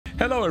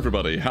Hello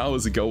everybody,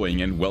 how's it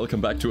going? And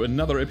welcome back to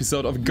another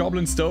episode of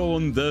Goblin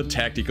Stone, the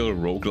tactical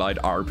roguelite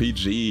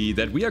RPG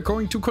that we are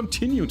going to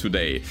continue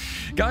today.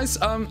 Guys,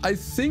 I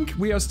think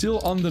we are still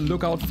on the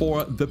lookout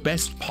for the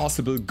best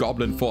possible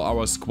goblin for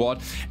our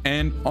squad.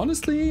 And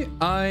honestly,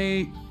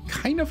 I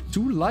kind of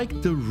do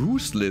like the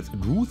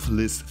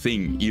ruthless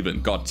thing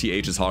even. God,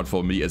 TH is hard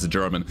for me as a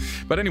German.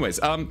 But anyways,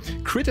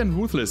 crit and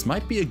ruthless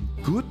might be a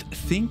good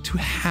thing to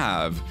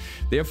have.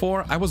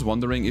 Therefore, I was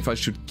wondering if I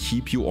should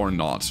keep you or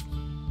not.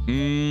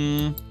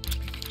 The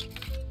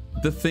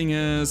thing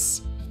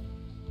is,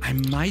 I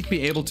might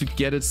be able to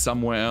get it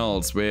somewhere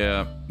else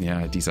where,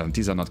 yeah, these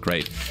are not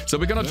great. So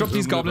we're gonna drop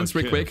these goblins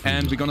real quick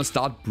and we're gonna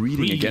start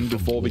breeding again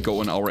before we go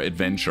on our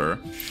adventure.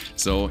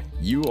 So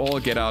you all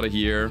get out of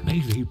here.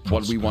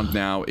 What we want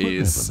now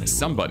is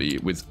somebody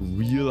with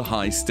real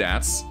high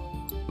stats,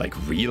 like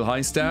real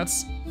high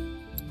stats.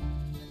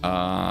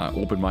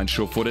 Open mind,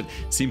 sure-footed,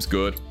 seems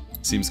good.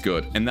 Seems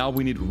good. And now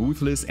we need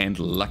ruthless and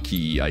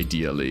lucky,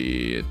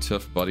 ideally.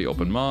 Tough body,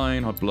 open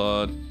mind, hot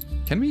blood.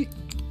 Can we?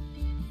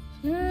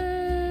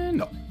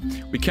 No.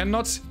 We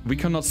cannot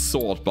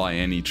sort by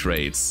any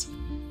traits.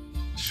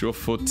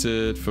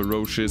 Sure-footed,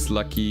 ferocious,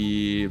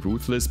 lucky,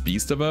 ruthless,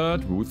 beast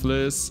avert,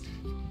 ruthless,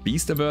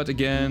 beast avert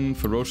again,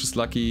 ferocious,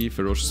 lucky,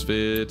 ferocious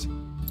fit.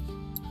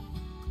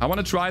 I want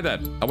to try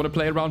that. I want to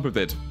play around with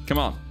it. Come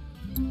on.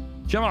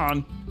 Come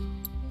on.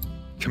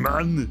 Come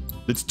on.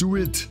 Let's do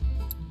it.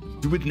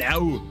 Do it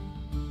now.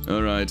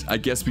 All right, I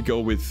guess we go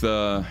with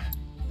you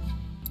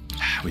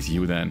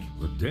then.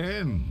 The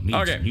den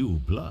needs new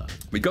blood.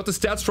 We got the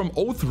stats from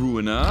Oath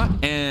Ruiner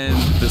and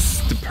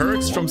the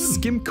perks from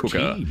Skim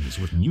Cooker.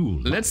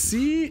 Let's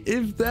see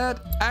if that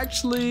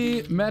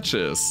actually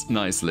matches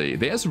nicely.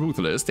 There's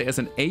Ruthless. There's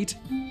an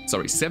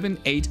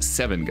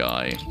 787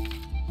 guy.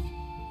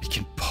 We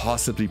can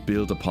possibly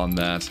build upon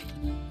that.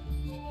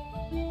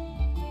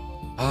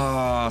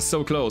 Ah,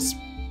 so close.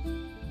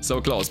 So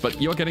close,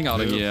 but you're getting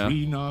out of here.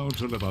 You're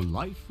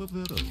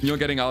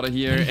getting out of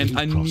here, and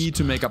I need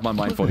to make up my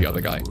mind for the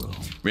other guy.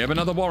 We have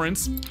another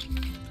Warrens.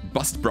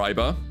 Bust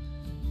Briber.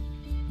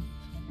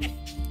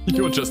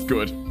 You're just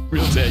good.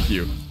 We'll take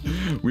you.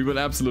 We will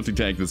absolutely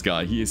take this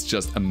guy. He is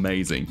just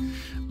amazing.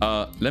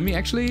 Let me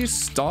actually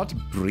start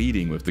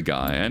breeding with the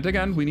guy. And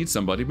again, we need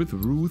somebody with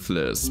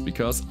Ruthless,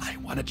 because I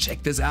want to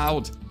check this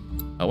out.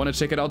 I want to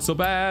check it out so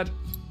bad.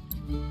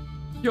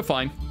 You're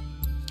fine.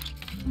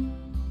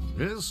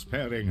 This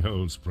pairing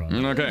holds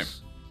promise. Okay.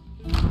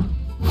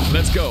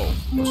 Let's go.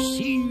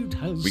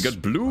 We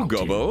got blue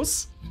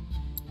gobos.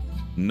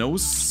 No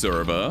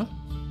server.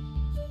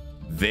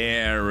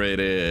 There it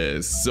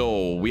is.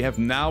 So we have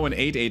now an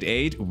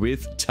 888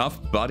 with tough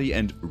body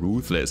and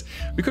ruthless.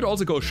 We could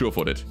also go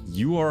sure-footed.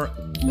 You are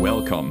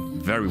welcome.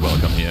 Very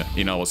welcome here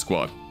in our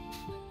squad.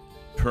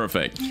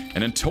 Perfect.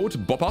 And then Toad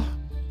Bopper.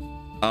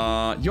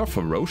 You're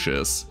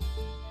ferocious.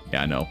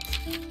 Yeah, I know.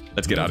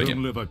 Let's get out of here.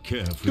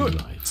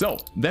 Good. So,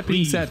 that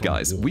being said,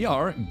 guys, we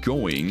are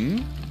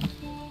going...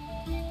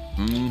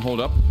 hold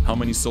up. How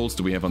many souls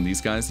do we have on these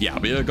guys? Yeah,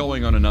 we are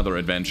going on another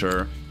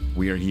adventure.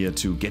 We are here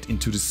to get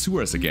into the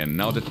sewers again.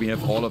 Now that we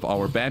have all of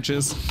our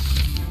badges,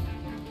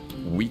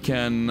 we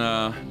can...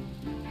 I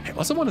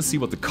also want to see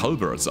what the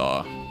culverts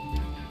are.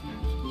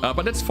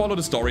 But let's follow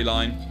the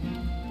storyline.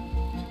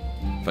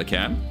 If I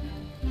can.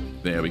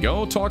 There we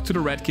go. Talk to the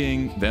Red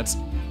King. That's...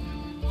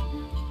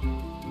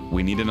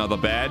 We need another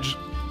badge.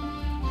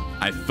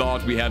 I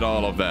thought we had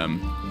all of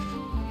them.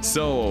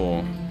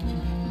 So,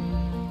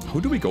 who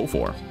do we go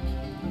for?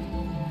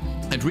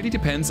 It really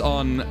depends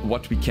on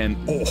what we can...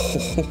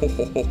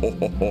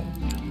 Oh,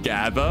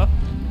 gather?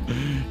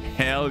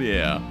 Hell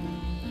yeah.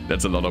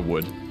 That's a lot of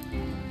wood.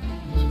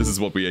 This is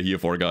what we are here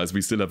for, guys.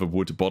 We still have a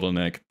wood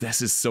bottleneck.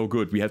 This is so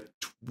good. We have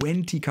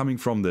 20 coming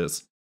from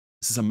this.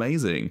 This is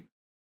amazing.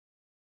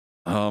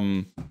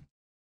 I'm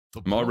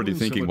already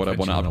thinking what I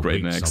want to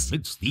upgrade next.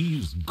 Let's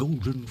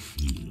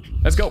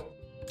go.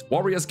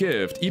 Warrior's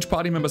Gift. Each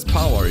party member's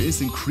power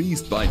is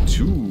increased by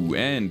 2,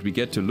 and we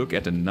get to look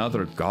at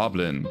another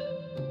goblin.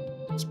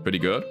 It's pretty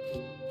good.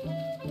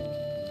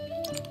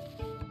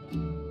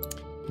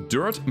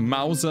 Dirt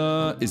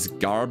Mauser is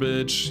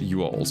garbage.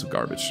 You are also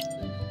garbage.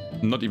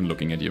 I'm not even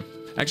looking at you.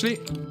 Actually,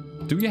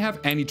 do you have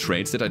any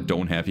traits that I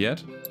don't have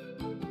yet?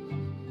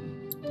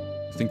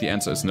 I think the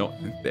answer is no.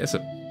 There's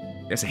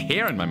a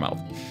hair in my mouth.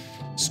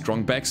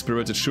 Strong back,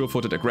 spirited,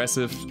 sure-footed,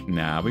 aggressive.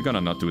 Nah, we're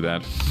gonna not do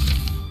that.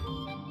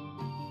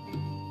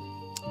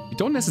 We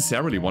don't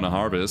necessarily want to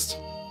harvest.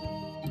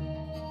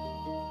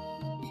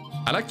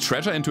 I like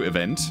treasure into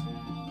event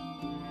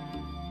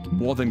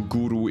more than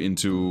guru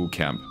into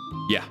camp.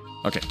 Yeah,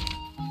 okay.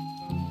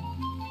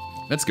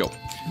 Let's go.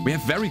 We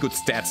have very good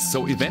stats,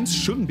 so events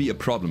shouldn't be a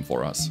problem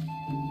for us.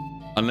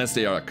 Unless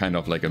they are kind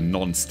of like a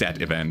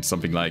non-stat event.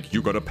 Something like,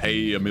 you gotta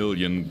pay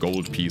 1,000,000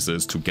 gold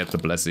pieces to get the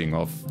blessing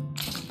of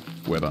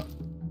whoever.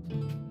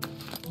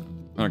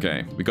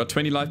 Okay, we got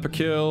 20 life per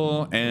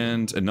kill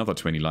and another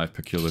 20 life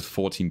per kill with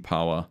 14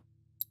 power.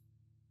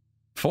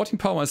 14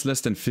 power is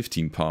less than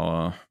 15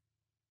 power.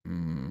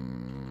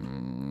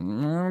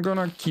 I'm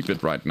gonna keep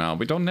it right now.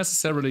 We don't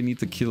necessarily need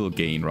the kill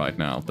gain right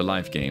now. The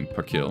life gain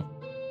per kill.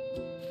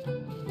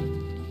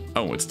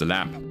 Oh, it's the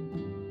lamp.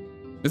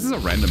 This is a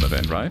random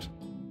event, right?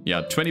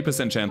 Yeah,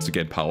 20% chance to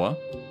get power.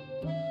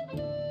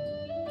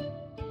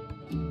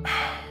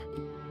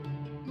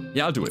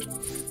 Yeah, I'll do it.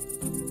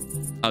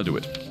 I'll do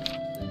it.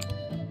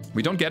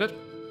 We don't get it,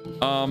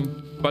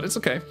 but it's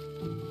okay.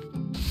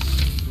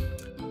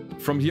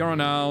 From here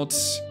on out,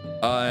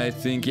 I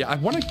think, yeah, I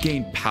want to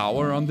gain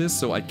power on this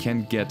so I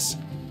can get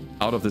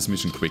out of this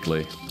mission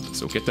quickly.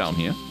 So get down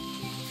here.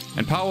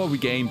 And power we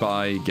gain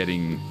by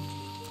getting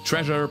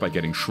treasure, by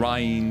getting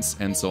shrines,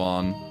 and so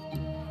on.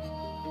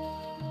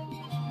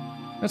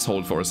 Let's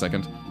hold for a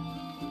second.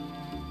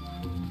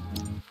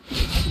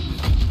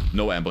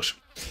 No ambush.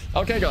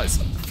 Okay, guys.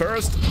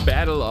 First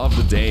battle of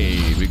the day.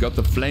 We got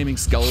the flaming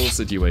skull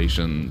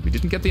situation. We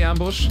didn't get the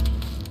ambush.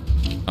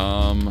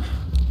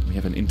 We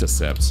have an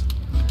intercept.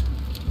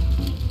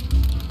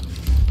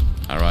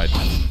 Alright.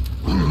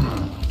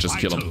 Just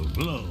kill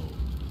him.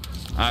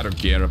 I don't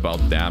care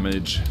about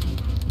damage.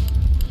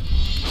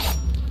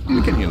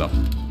 We can heal up.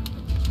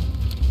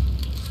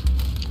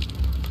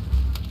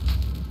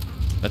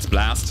 Let's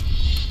blast.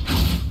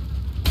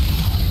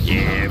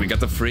 Yeah, we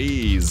got the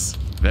freeze.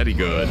 Very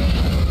good.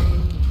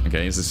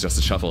 Okay, this is just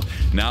a shuffle.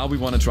 Now we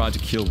want to try to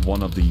kill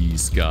one of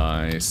these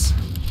guys.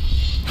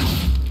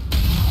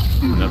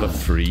 Another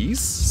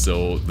freeze.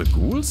 So the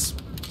ghouls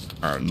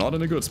are not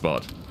in a good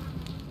spot.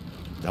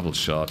 Double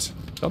shot.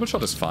 Double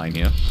shot is fine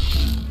here.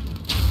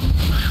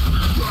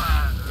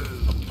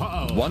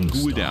 One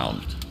ghoul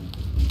down.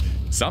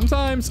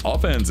 Sometimes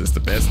offense is the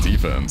best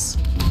defense.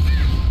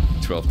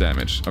 12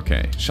 damage.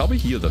 Okay, shall we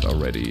heal that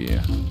already?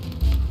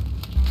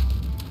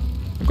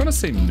 I'm gonna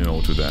say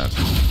no to that.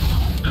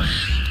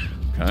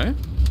 Okay.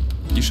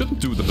 You shouldn't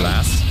do the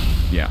blast.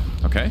 Yeah,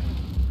 okay.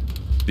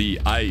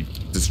 I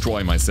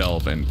destroy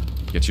myself and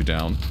get you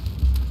down.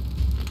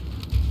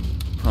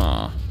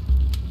 Huh.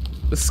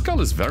 The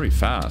skull is very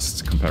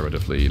fast,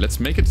 comparatively. Let's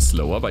make it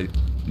slower by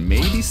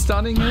maybe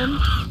stunning him.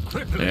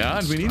 Yeah,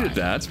 and we needed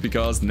that,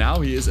 because now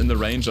he is in the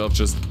range of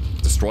just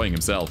destroying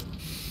himself.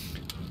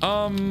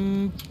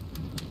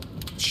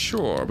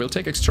 Sure, we'll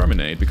take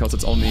exterminate, because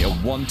it's only a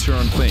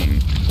one-turn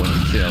thing when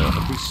we kill. A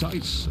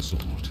precise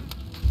assault.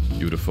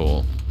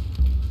 Beautiful.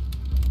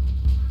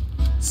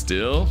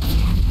 Still,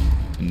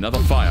 another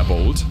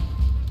firebolt.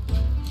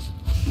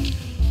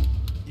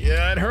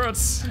 Yeah, it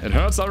hurts. It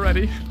hurts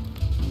already.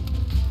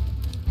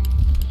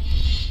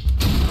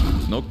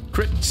 No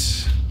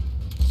crit.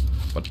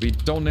 But we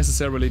don't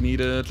necessarily need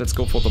it. Let's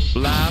go for the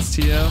blast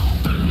here.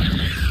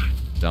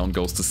 Down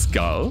goes the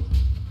skull.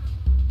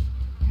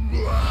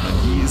 And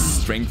he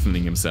is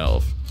strengthening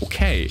himself.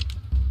 Okay.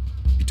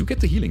 We do get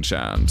the healing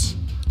chant.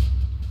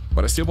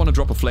 But I still want to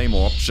drop a flame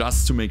orb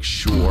just to make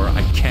sure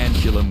I can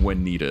kill him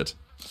when needed.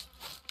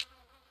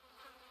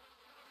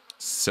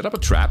 Set up a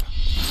trap.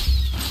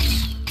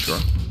 Sure.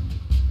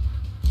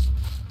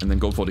 And then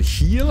go for the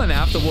heal, and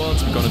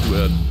afterwards we're gonna do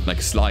a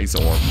like slice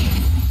or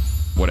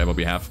whatever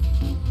we have.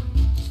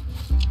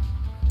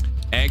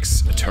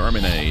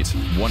 Exterminate.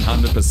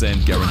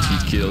 100%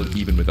 guaranteed kill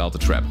even without the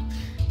trap.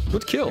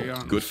 Good kill.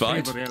 Good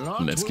fight.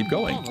 Let's keep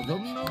going.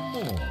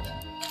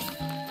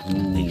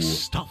 Ooh.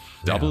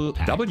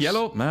 Double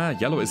yellow? Nah,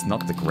 yellow is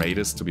not the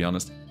greatest, to be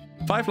honest.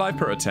 5 life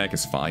per attack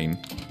is fine.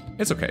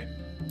 It's okay.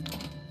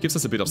 Gives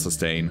us a bit of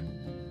sustain.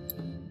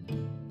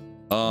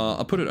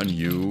 I'll put it on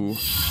you.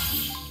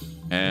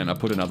 And I'll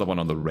put another one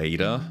on the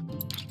raider.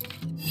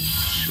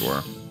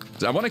 Sure.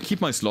 So I want to keep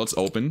my slots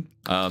open.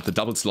 The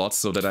double slots,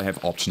 so that I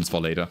have options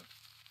for later.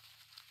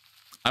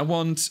 I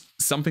want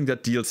something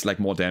that deals like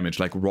more damage,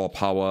 like raw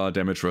power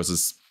damage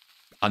versus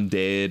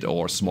undead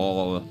or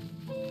small.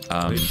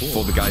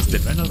 For the guys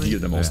that deal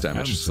the most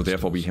damage. So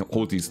therefore we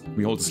hold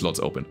the slots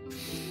open.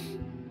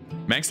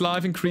 Max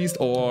life increased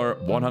or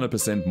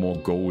 100% more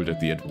gold at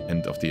the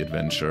end of the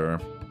adventure.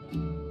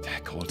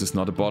 Gold is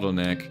not a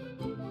bottleneck.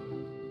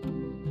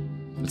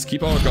 Let's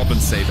keep our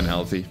goblins safe and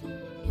healthy.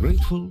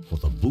 Grateful for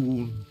the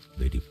boon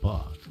they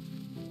depart.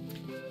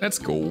 Let's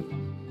go.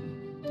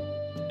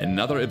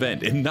 Another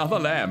event, another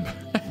lamp.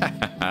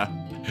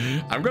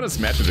 I'm gonna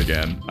smash it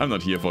again. I'm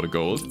not here for the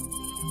gold.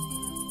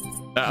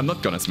 I'm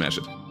not gonna smash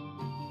it.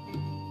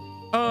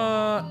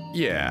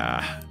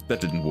 Yeah,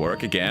 that didn't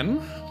work again.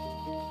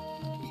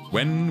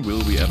 When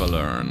will we ever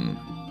learn?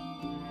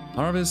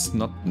 Harvest,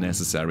 not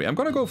necessary. I'm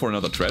gonna go for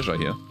another treasure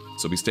here,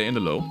 so we stay in the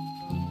low.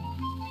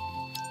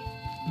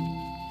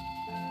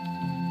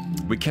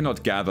 We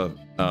cannot gather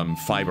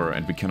fiber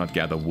and we cannot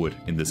gather wood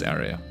in this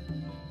area.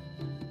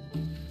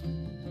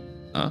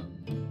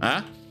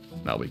 Huh?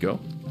 Now we go.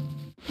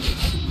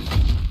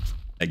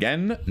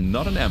 Again,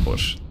 not an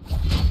ambush.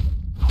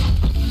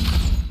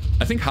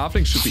 I think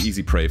halflings should be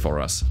easy prey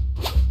for us.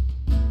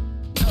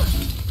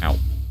 Ow.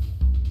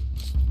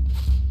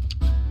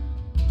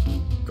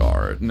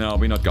 Guard. No,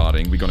 we're not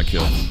guarding. We're gonna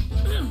kill.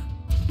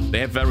 They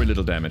have very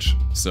little damage,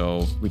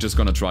 so we're just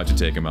gonna try to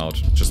take him out,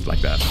 just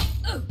like that.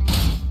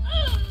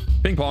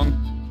 Ping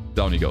pong.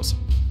 Down he goes.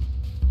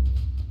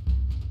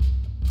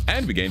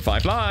 And we gain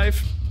 5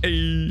 life.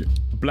 A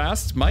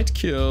blast might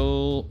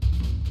kill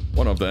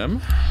one of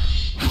them.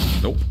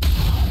 Nope.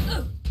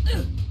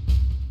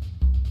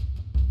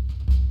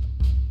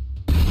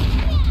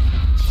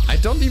 I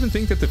don't even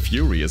think that the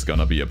fury is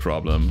gonna be a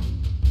problem.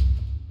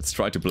 Let's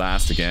try to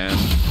blast again.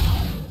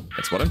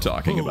 That's what I'm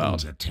talking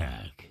about.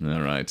 Attack.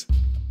 Alright.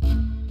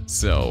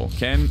 So,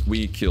 can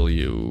we kill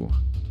you?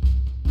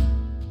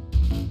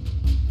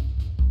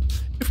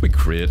 If we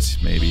crit,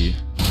 maybe.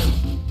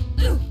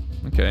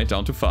 Okay,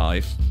 down to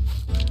 5.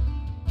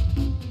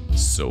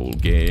 Soul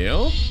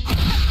Gale.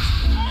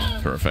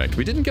 Perfect.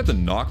 We didn't get the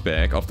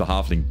knockback of the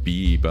Halfling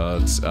Bee,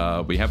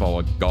 but we have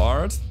our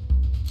guard.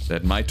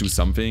 That might do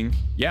something.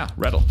 Yeah,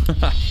 rattle.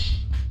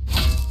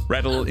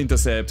 Rattle,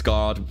 intercept,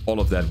 guard, all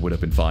of that would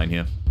have been fine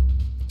here.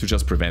 To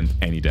just prevent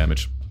any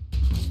damage.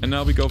 And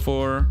now we go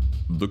for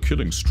the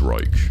Killing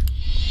Strike.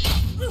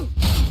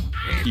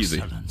 Easy.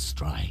 Excellent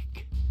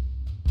strike.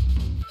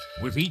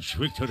 With each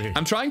victory,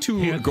 I'm trying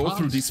to go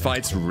through these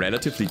fights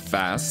relatively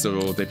fast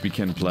so that we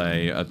can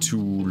play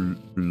 2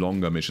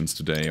 longer missions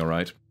today,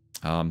 alright?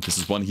 This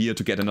is one here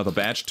to get another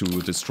badge to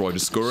destroy the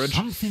Scourge.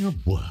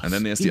 And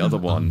then there's the other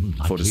one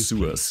for the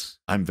sewers.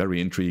 I'm very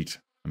intrigued.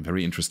 I'm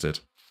very interested.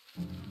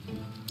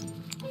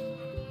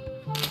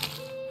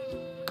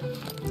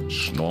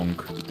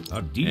 Schlonk.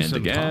 And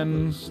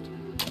again.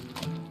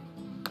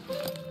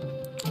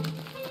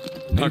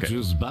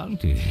 Nature's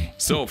bounty.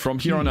 So, from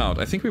here on out,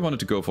 I think we wanted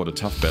to go for the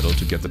tough battle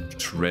to get the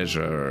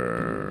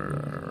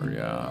treasure.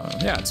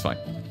 Yeah, it's fine.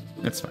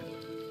 It's fine.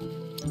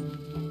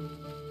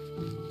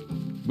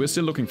 We're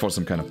still looking for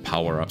some kind of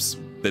power-ups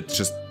that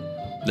just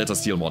let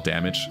us deal more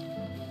damage.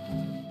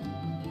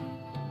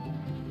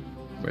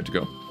 Where to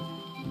go?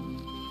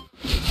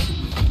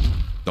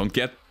 Don't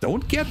get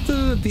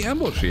the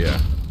ambush here.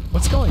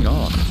 What's going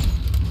on?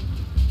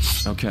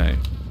 Okay.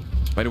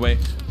 By the way,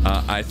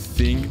 I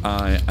think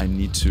I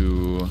need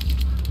to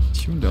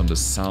tune down the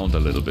sound a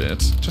little bit.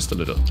 Just a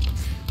little.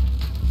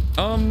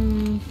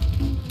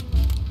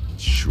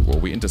 Sure,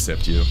 we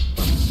intercept you.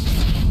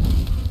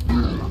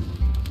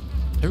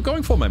 You're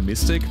going for my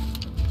Mystic?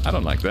 I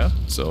don't like that,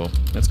 so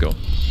let's go.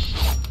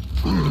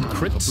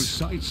 Crit.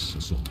 Precise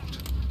assault.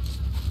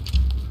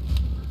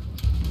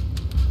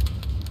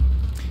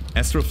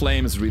 Astral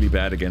Flame is really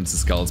bad against the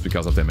skulls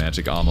because of their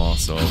magic armor,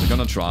 so we're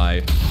gonna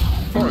try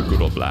for a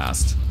good old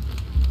blast.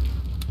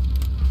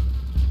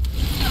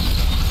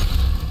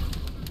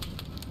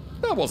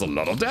 That was a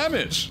lot of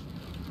damage.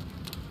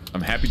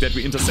 I'm happy that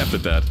we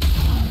intercepted that.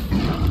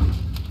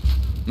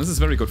 This is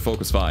very good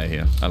focus fire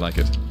here. I like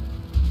it.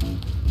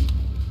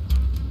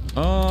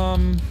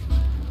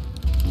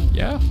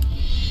 Yeah.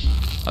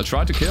 I'll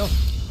try to kill.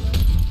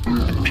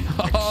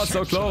 Oh,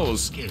 so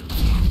close.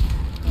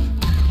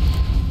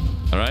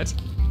 Alright,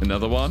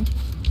 another one.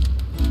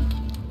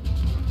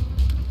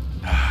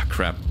 Ah,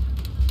 crap.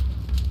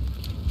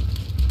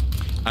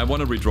 I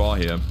want to redraw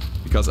here,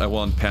 because I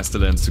want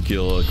Pestilence to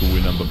kill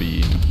Ghoul number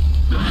B.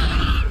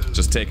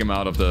 Just take him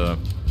out of the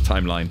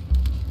timeline.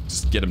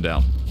 Just get him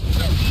down.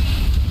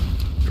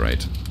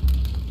 Great.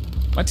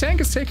 My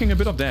tank is taking a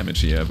bit of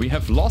damage here. We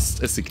have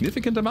lost a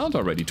significant amount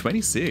already.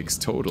 26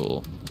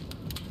 total.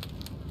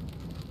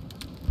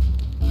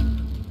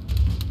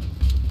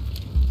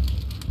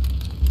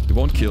 It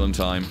won't kill in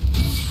time,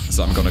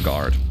 so I'm gonna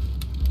guard.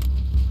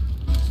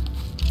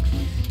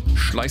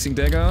 Slicing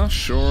Dagger,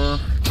 sure.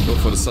 Go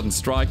for the sudden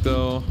strike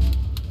though.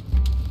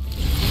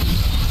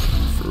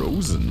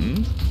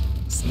 Frozen?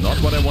 It's not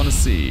what I want to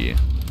see.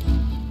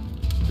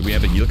 Do we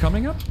have a heal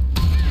coming up?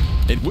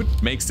 It would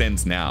make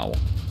sense now.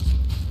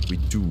 We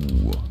do.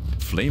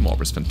 Flame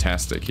Orb is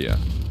fantastic here.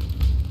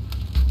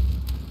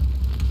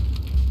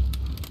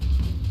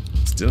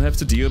 Still have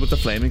to deal with the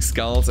Flaming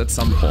Skulls at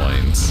some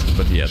point.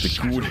 But yeah, the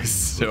Ghoul is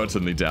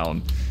certainly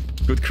down.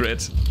 Good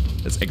crit.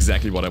 That's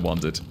exactly what I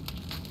wanted.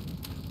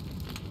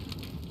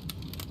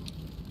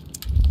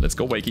 Let's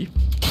go, Wakey.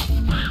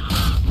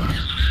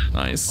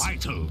 Nice.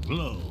 Vital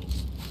blow.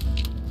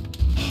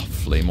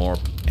 Flame Orb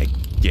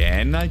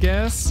again, I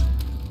guess?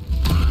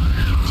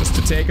 Just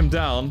to take him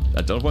down.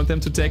 I don't want them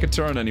to take a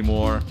turn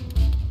anymore.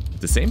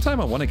 At the same time,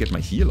 I want to get my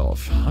heal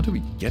off. How do we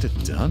get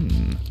it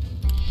done?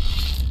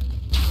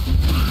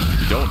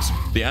 We don't.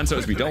 The answer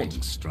is we don't.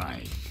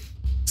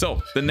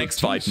 So, the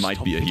next fight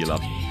might be a heal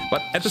up.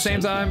 But at the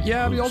same time,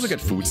 yeah, we also get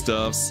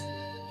foodstuffs.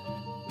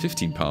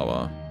 15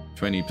 power.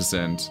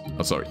 20%.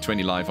 Oh, sorry.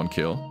 20 life on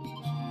kill.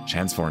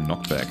 Chance for a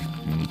knockback.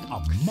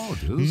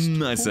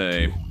 I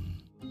say.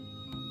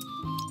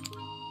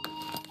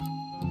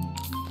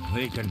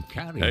 They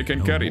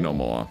can carry no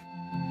more.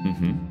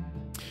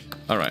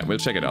 Alright, we'll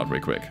check it out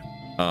real quick.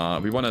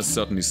 We want to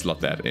certainly slot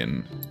that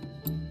in.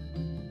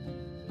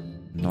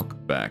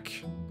 Knockback.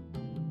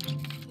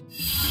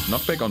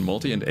 Knockback on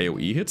multi and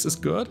AoE hits is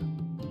good.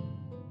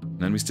 And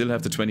then we still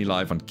have the 20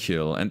 life on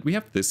kill. And we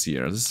have this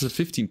here. This is a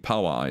 15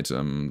 power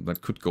item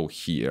that could go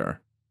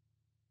here.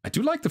 I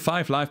do like the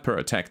 5 life per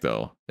attack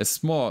though.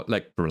 It's more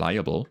like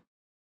reliable.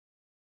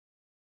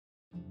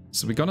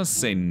 So we're gonna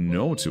say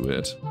no to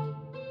it.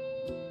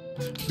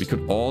 We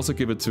could also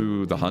give it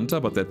to the hunter,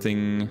 but that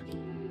thing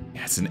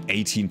Yeah, it's an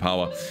 18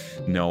 power.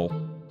 No.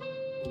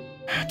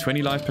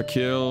 20 life per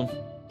kill.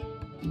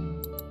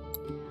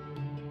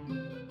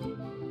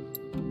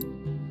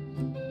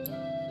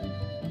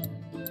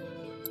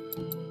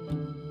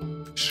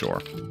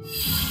 Sure.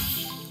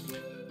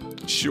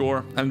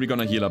 Sure, and we're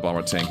gonna heal up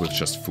our tank with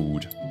just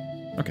food.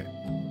 Okay.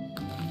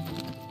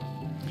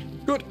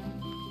 Good.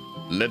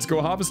 Let's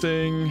go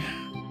harvesting.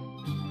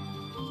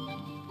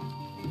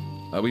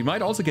 We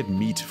might also get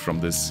meat from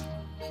this.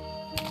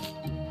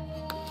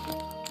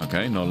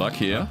 Okay, no luck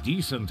here. A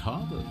decent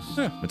harvest.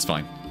 Yeah, it's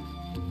fine.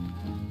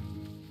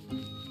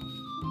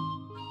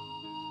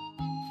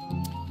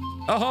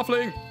 A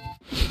halfling!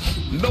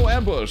 No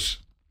ambush!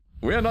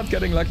 We are not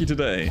getting lucky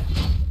today.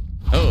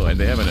 Oh, and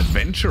they have an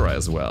adventurer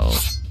as well.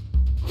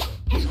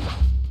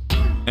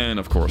 And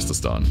of course the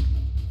stun.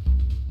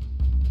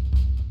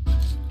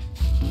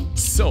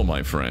 So,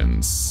 my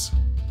friends.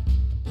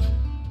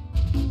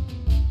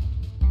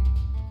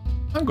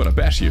 I'm gonna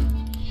bash you.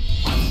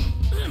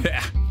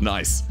 Yeah,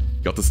 nice.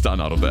 Got the stun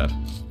out of that.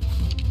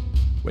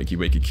 Wakey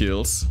wakey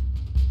kills.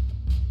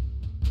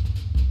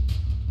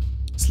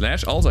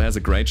 Slash also has a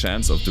great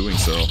chance of doing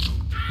so.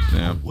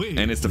 Yeah,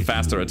 and it's the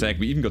faster attack.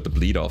 We even got the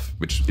bleed off,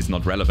 which is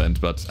not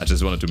relevant, but I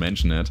just wanted to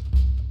mention it.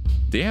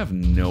 They have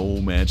no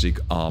magic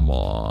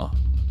armor.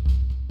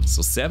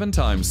 So 7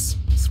 times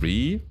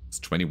 3 is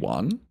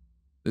 21.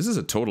 This is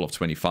a total of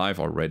 25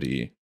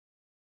 already.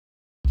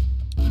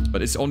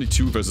 But it's only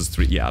 2 versus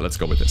 3. Yeah, let's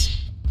go with this.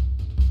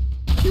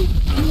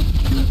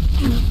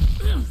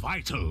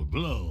 Vital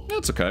blow.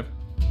 That's okay.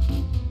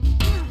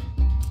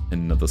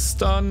 Another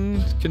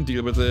stun. Can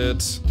deal with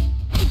it.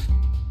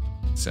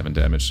 7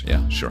 damage.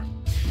 Yeah, sure.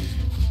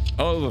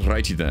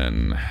 Alrighty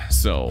then.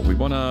 So, we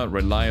wanna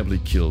reliably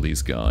kill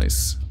these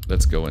guys.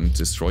 Let's go and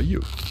destroy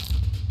you.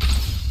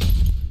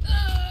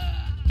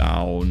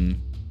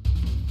 Down.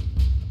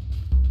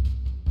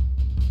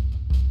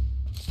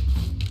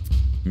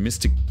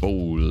 Mystic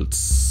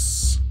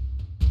bolts.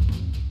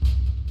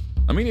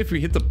 I mean, if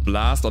we hit the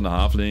blast on the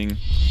halfling,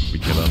 we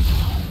kill him.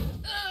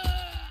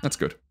 That's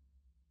good.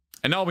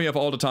 And now we have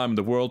all the time in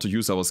the world to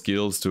use our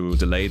skills to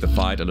delay the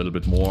fight a little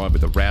bit more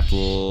with a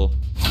rattle.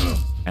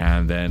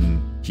 And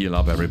then heal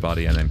up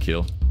everybody and then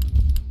kill.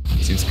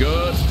 Seems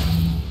good.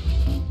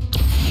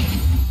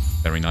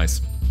 Very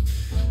nice.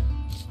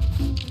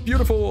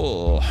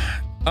 Beautiful.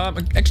 I'm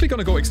actually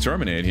gonna go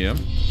exterminate here.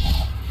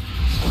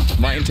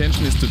 My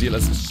intention is to deal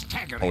as,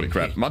 holy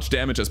crap, much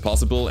damage as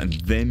possible and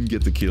then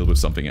get the kill with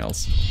something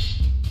else.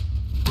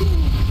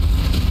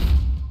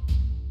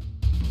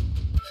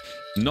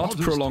 Not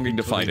prolonging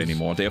the fight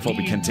anymore, therefore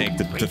we can take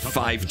the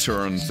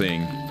 5-turn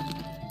thing.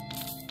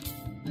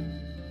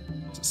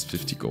 This is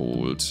 50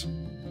 gold.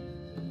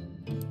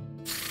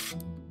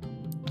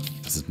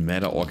 Does it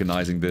matter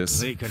organizing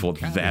this for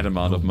that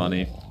amount of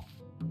money?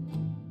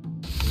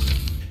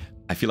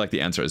 I feel like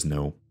the answer is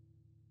no.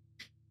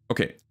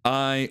 Okay,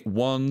 I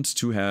want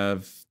to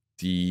have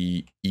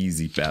the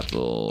easy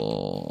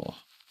battle.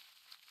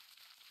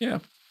 Yeah,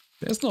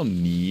 there's no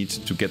need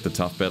to get the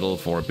tough battle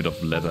for a bit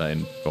of leather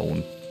and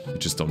bone. We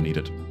just don't need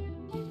it.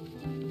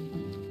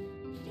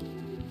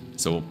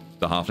 So,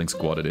 the halfling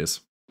squad it is.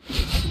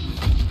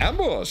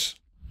 Ambush!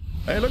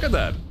 Hey, look at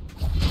that!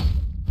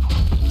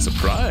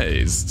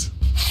 Surprised!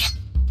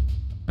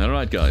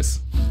 Alright, guys.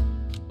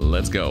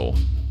 Let's go.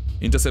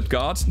 Intercept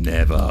guard?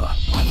 Never.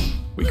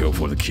 We go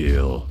for the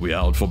kill. We're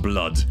out for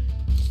blood.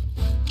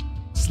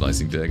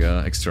 Slicing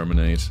dagger,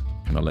 exterminate.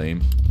 Kinda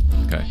lame.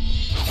 Okay.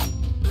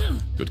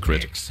 Good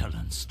crit.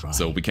 Excellent strike.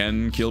 So we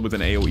can kill with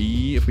an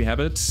AoE if we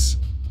have it.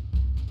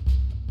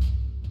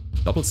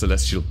 Double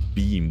celestial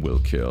beam will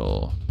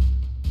kill.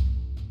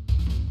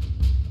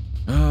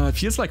 It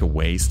feels like a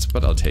waste,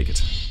 but I'll take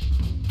it.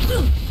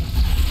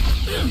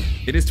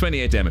 It is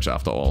 28 damage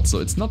after all, so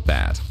it's not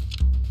bad.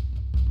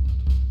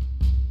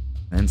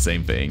 And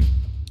same thing.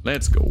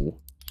 Let's go.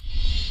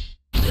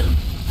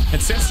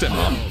 It sets them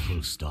up.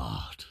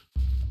 Start.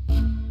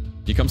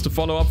 Here comes the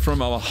follow-up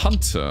from our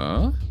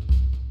hunter.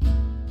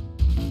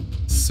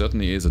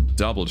 Certainly is a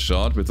double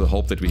shot with the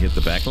hope that we hit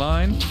the back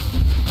line.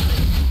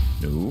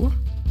 No.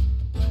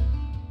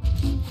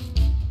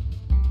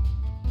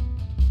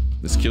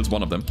 This kills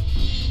one of them.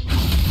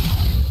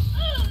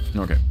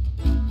 Okay.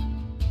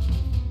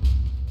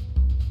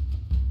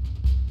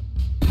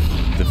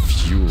 The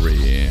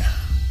Fury.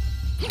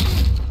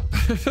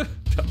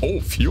 Oh,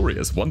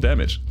 Furious. 1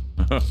 damage.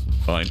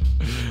 Fine.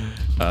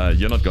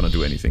 You're not gonna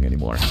do anything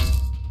anymore.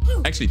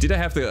 Actually, did I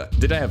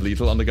have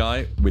lethal on the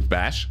guy with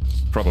bash?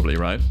 Probably,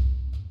 right?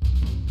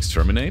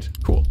 Exterminate?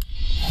 Cool.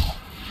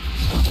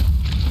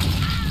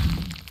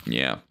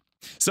 Yeah.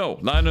 So,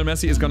 Lionel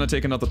Messi is gonna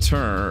take another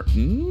turn.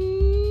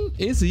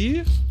 Is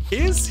he?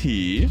 Is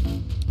he?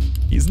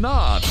 He's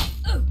not.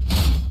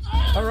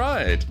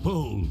 Alright.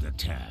 Bold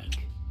attack.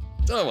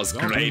 That was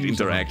great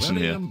interaction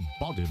here.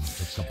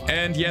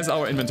 And yes,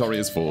 our inventory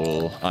is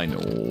full. I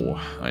know.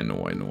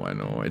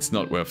 It's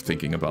not worth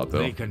thinking about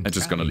though. I'm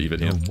just gonna leave it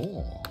here.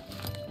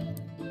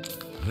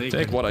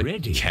 Take what I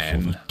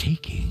can.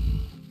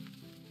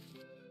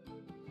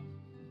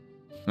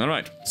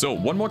 Alright, so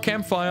one more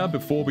campfire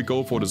before we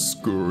go for the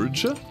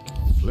Scourge.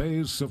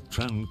 Place of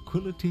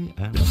tranquility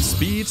and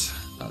Speed,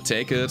 I'll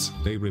take it.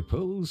 they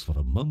repose for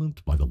a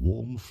moment by the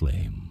warm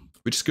flame.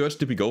 Which Scourge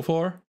did we go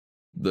for?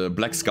 The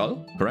Black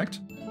Skull, correct?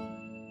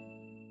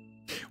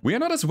 We are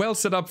not as well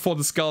set up for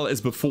the Skull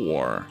as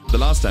before. The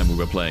last time we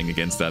were playing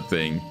against that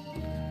thing.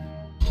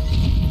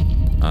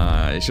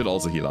 I should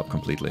also heal up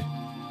completely.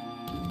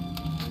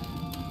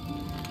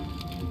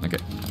 Okay.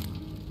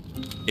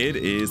 It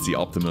is the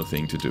optimal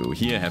thing to do.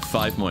 Here, have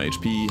 5 more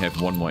HP,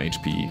 have 1 more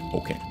HP.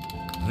 Okay.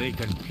 They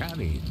can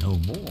carry no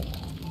more.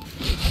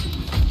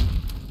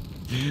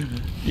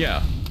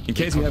 Yeah, in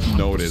case you haven't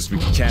noticed, we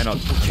cannot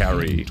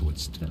carry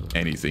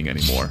anything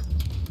anymore.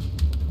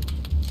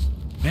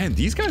 Man,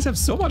 these guys have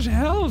so much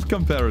health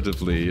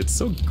comparatively. It's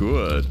so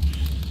good.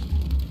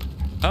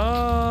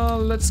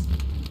 Let's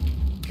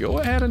go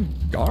ahead and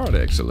guard,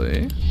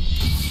 actually.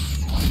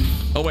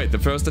 Oh wait, the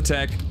first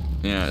attack,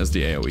 yeah, is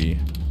the AoE.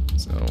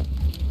 So...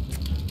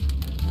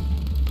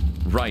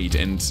 Right,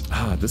 and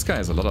this guy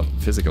has a lot of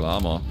physical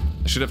armor.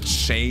 I should have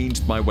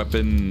changed my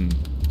weapon.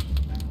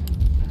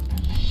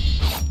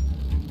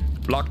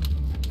 Blocked.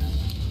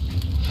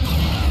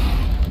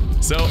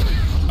 So,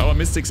 our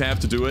mystics have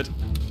to do it.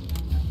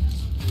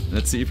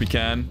 Let's see if we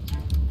can.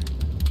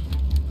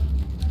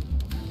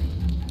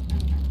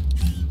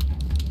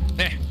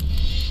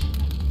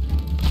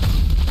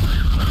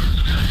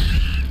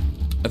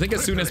 I think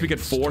as soon as we get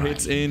 4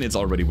 hits in, it's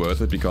already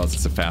worth it because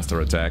it's a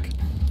faster attack.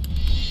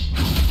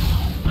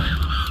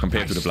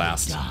 Compared to the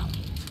blast.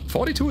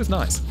 42 is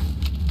nice.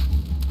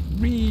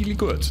 Really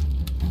good.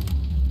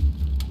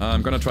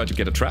 I'm gonna try to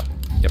get a trap.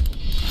 Yep.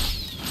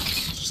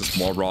 It's just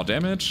more raw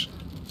damage.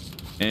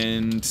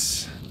 And...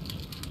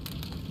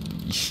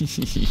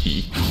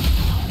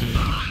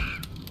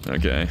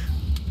 okay.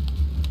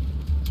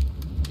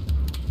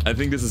 I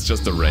think this is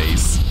just a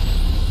race.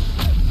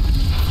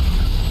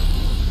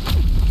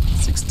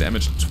 6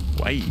 damage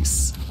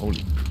twice.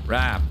 Holy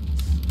crap.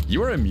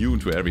 You are immune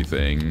to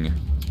everything.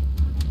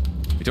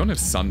 We don't have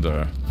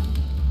Sunder.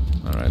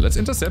 Alright, let's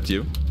intercept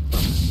you.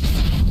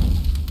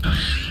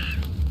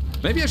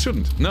 Maybe I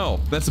shouldn't. No,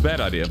 that's a bad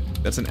idea.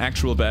 That's an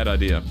actual bad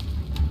idea.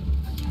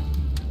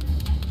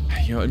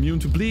 You're immune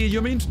to bleed.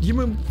 You're immune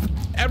to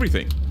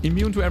everything.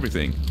 Immune to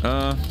everything.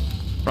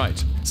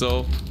 Right.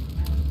 So,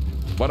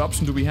 what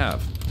option do we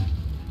have?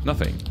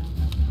 Nothing.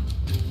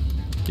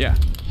 Yeah.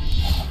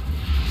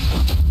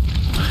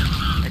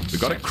 We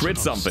gotta crit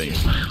something.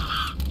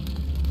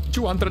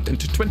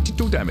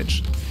 222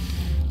 damage.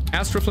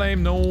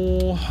 Astroflame,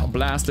 no.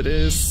 Blast it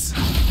is.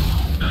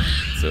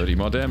 30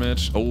 more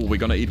damage. Oh, we're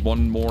gonna eat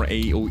 1 more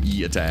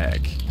AoE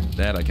attack.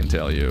 That I can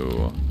tell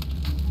you.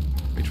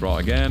 We draw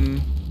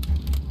again.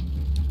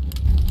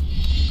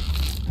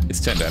 It's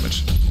 10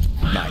 damage.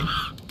 9.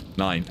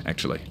 9,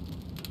 actually.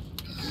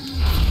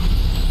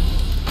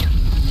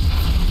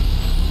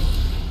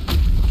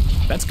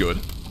 That's good.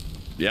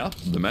 Yeah,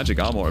 the magic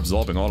armor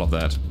absorbing all of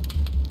that.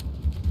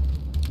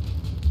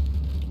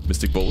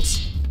 Mystic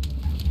bolts.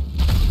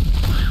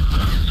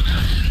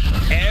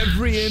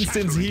 Every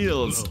instance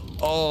heals.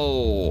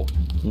 Oh,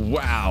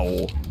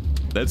 wow.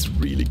 That's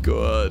really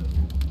good.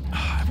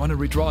 I want to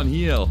redraw and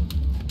heal.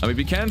 I mean,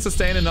 we can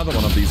sustain another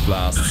one of these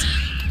blasts.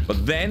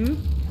 But then,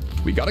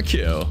 we gotta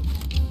kill.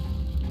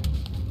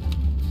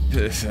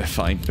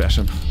 Fine, bash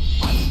him.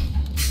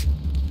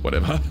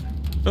 Whatever.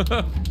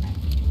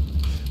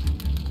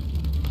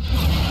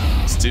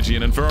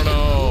 Stygian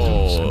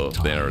Inferno!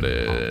 There it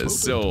is.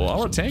 So,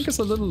 our tank is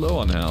a little low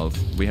on health.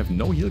 We have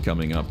no heal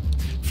coming up.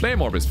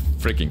 Flame Orb is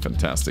freaking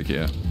fantastic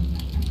here.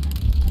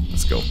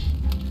 Let's go.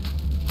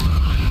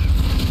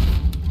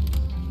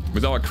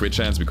 With our crit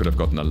chance, we could have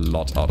gotten a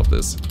lot out of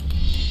this.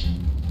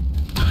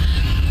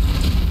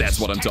 That's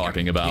what I'm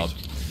talking about.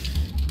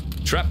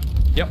 Trap.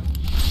 Yep.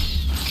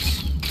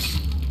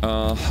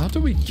 How do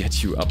we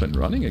get you up and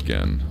running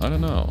again? I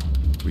don't know.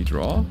 We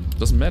draw?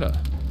 Doesn't matter.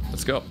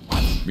 Let's go.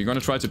 We're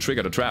gonna try to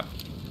trigger the trap.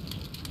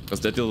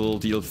 Because that will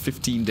deal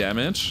 15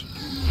 damage.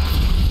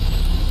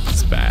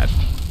 It's bad.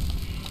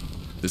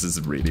 This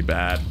is really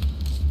bad.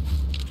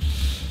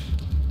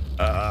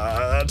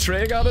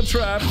 Trigger the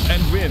trap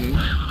and win.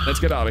 Let's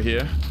get out of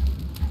here.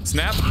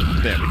 Snap.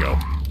 There we go.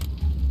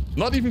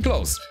 Not even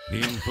close.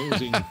 The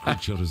imposing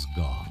creature is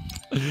gone.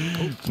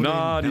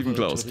 Not even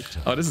close.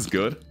 Oh, this is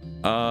good.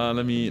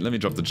 Let me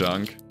drop the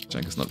junk.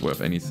 Junk is not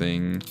worth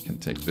anything. Can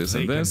take this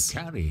and this.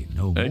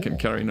 They can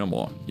carry no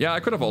more. Yeah,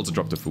 I could have also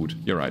dropped the food.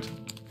 You're right.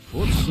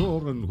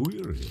 Footsore and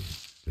weary.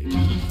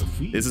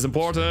 This is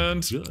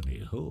important.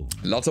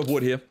 Lots of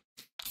wood here.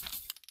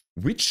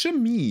 Which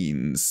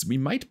means we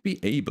might be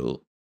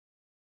able...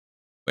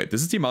 Wait,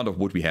 this is the amount of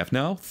wood we have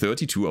now?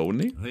 32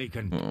 only? I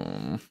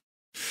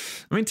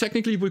mean,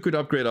 technically we could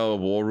upgrade our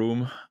war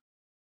room.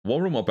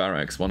 War room or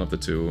barracks, one of the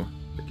two.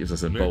 That gives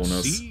us a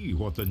bonus. See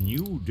what the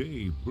new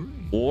day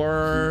brings.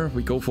 Or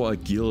we go for a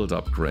guild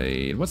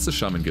upgrade. What's the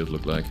shaman guild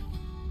look like?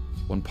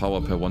 1 power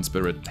per 1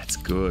 spirit. That's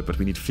good, but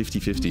we need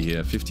 50-50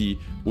 here. 50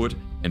 wood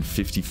and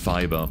 50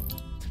 fiber.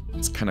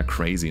 It's kind of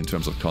crazy in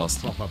terms of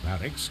cost. Proper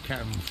barracks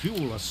can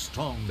fuel a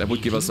strong That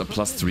would give us a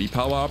legion +3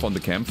 power up on the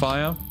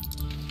campfire.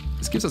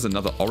 This gives us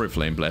another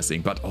Oriflame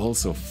blessing, but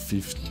also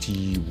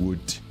 50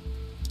 wood.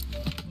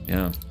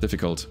 Yeah,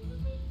 difficult.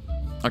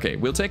 Okay,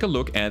 we'll take a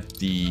look at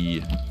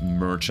the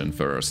merchant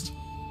first.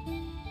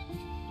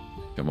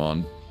 Come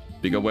on,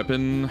 bigger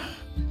weapon.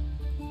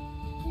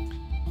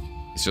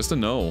 It's just a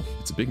no.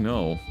 It's a big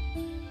no.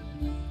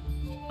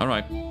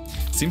 Alright.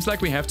 Seems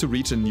like we have to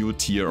reach a new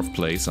tier of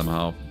play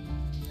somehow.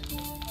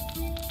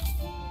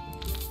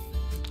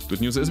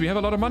 Good news is we have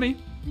a lot of money.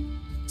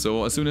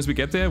 So as soon as we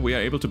get there, we are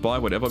able to buy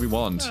whatever we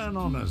want. An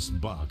honest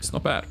bargain. It's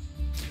not bad.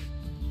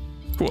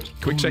 Cool.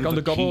 Quick check on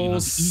the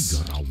gobbles.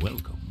 Eager are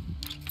welcome.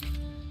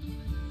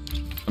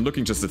 I'm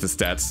looking just at the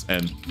stats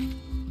and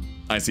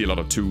I see a lot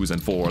of 2s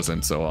and 4s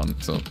and so on.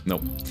 So,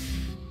 no.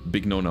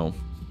 Big no-no.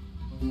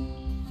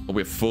 Oh,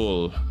 we're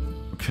full.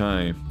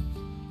 Okay.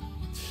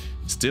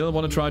 Still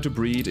want to try to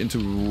breed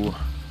into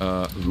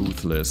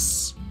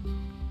Ruthless.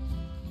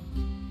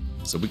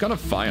 So we're gonna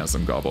fire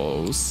some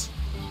gobos.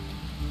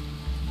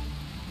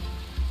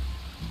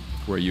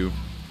 Who are you?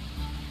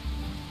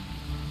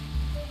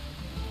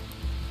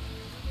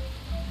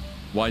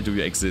 Why do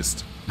you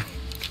exist?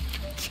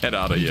 Get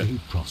out of here.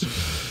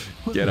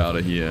 Get out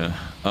of here.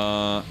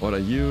 What are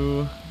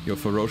you? You're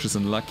ferocious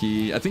and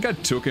lucky. I think I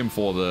took him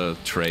for the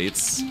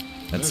traits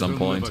at some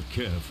point. Live a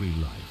carefree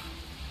life,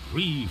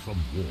 free from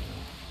war.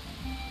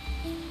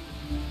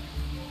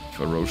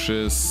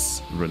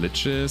 Ferocious,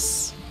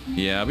 religious.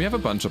 Yeah, we have a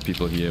bunch of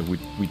people here we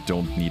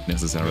don't need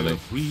necessarily.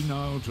 Free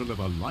now to live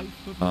a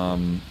life of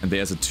and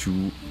there's a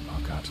 2. Oh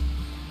god.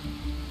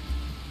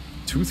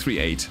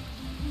 238.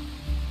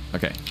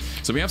 Okay,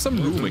 so we have some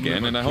room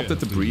again, and I hope that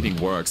the breeding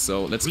works.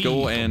 So let's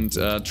go and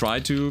try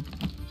to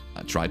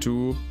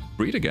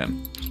breed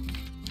again.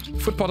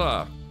 Foot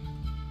Potter,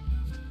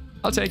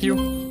 I'll take you.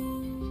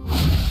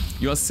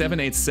 You are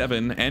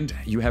 787, and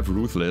you have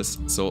Ruthless,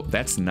 so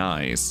that's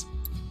nice.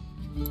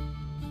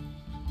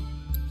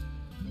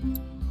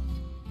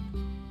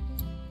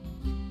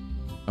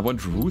 I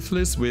want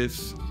Ruthless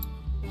with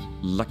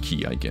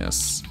Lucky, I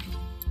guess.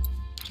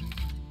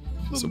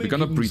 So we're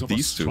gonna breed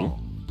these two.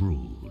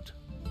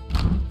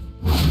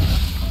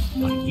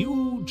 A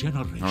new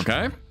generation.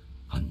 Okay.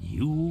 A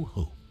new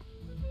hope.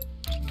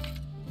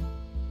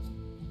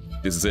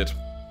 This is it.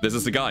 This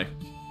is the guy.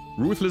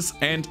 Ruthless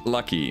and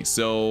Lucky.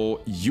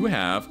 So you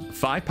have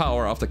 5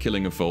 power after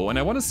killing a foe, and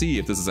I want to see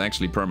if this is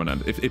actually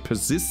permanent. If it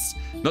persists,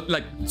 not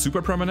like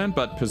super permanent,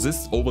 but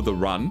persists over the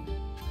run.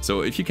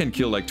 So if you can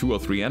kill like 2 or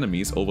 3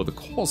 enemies over the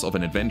course of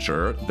an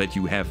adventure, that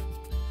you have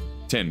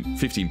 10,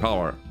 15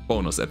 power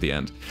bonus at the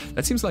end.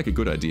 That seems like a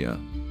good idea.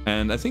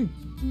 And I think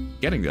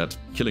getting that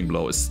killing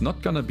blow is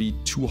not gonna be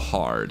too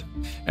hard.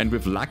 And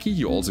with Lucky,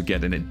 you also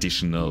get an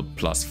additional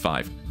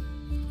 +5.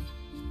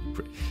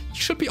 You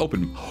should be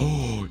open.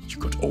 Oh, you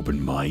got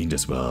open mind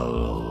as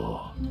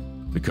well.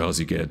 Because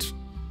you get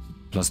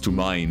 +2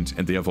 mind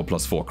and therefore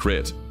 +4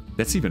 crit.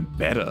 That's even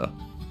better.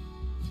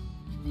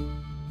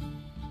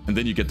 And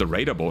then you get the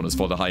Raider bonus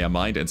for the higher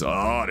mind, and so,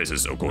 oh, this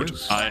is so good.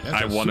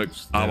 I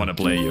wanna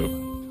play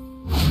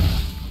you.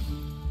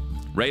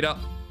 Raider,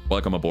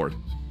 welcome aboard.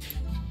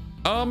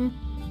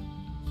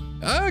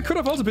 I could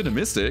have also been a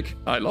Mystic.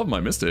 I love my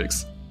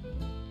Mystics.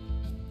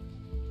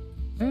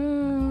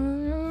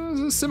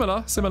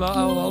 Similar.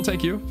 I'll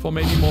take you for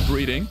maybe more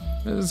breeding.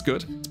 This is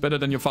good. It's better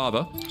than your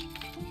father.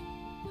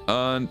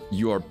 And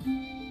you are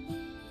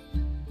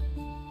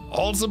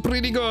also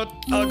pretty good.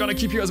 I'm gonna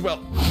keep you as well.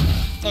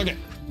 Okay.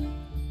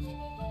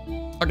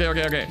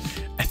 Okay.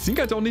 I think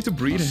I don't need to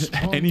breed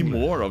any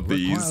more of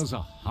these.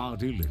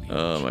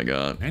 Oh my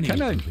god.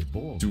 Can I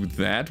do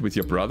that with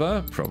your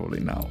brother?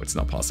 Probably no, it's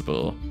not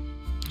possible.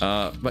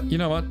 But you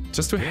know what?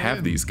 Just to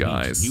have these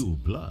guys.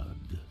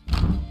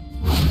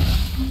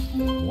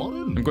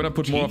 I'm gonna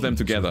put more of them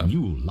together.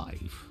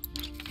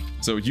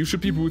 So you should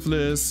be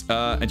Ruthless,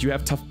 and you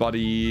have Tough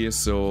Body,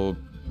 so...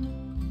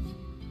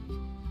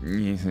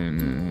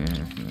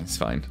 It's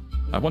fine.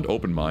 I want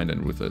Open Mind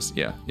and Ruthless.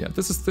 Yeah,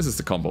 this is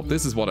the combo.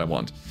 This is what I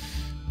want.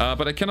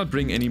 But I cannot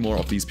bring any more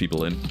of these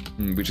people in,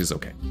 which is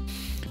okay.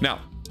 Now,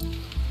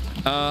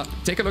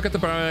 take a look at the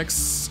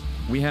barracks.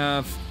 We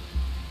have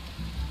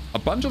a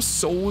bunch of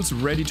souls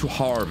ready to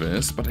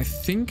harvest, but I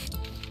think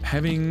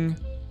having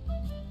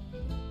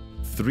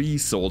 3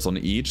 souls on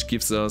each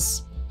gives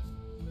us...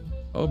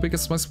 How big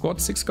is my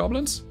squad? 6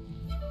 goblins?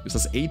 Gives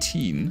us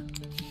 18.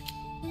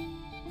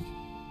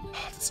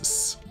 Oh, this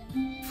is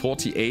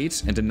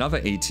 48, and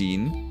another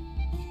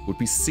 18 would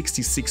be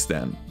 66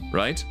 then,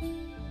 right?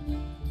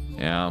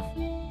 Yeah,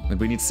 and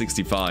we need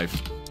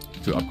 65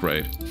 to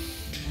upgrade.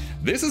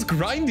 This is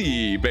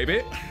grindy,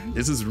 baby.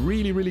 This is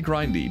really, really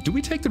grindy. Do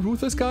we take the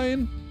Ruthless guy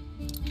in?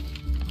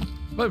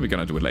 Well, we're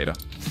gonna do it later.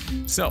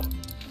 So,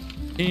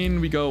 in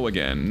we go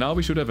again. Now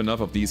we should have enough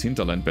of these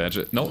Hinterland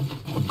badges, no,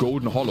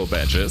 Golden Hollow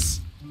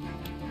badges,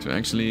 to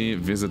actually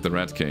visit the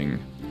Rat King.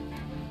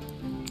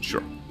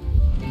 Sure.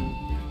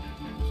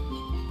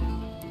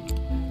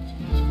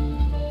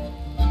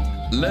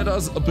 Let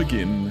us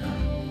begin.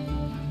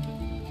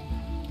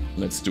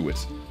 Let's do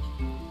it.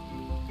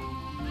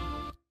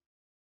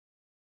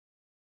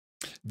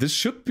 This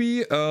should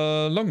be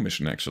a long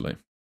mission, actually.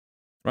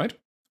 Right?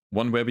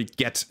 One where we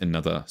get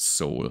another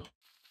soul.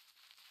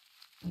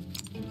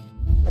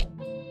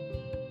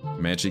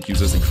 Magic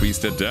users increase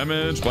their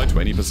damage by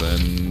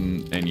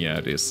 20%. And yeah,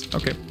 it is.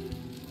 Okay.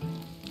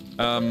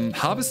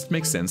 Harvest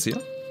makes sense here.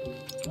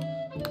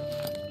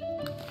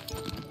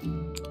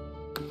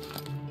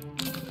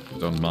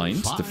 Don't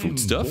mind the food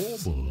stuff.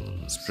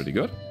 It's pretty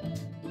good.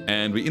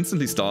 And we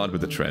instantly start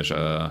with the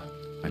treasure.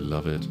 I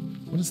love it.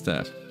 What is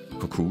that?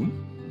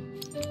 Cocoon?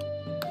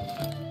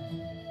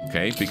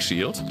 Okay, big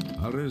shield.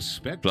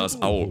 Plus,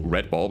 oh,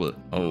 red bauble.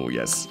 Oh,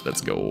 yes,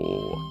 let's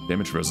go.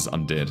 Damage versus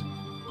undead.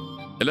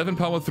 11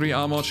 power, 3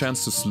 armor,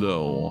 chance to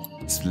slow.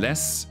 It's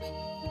less...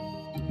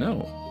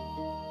 No.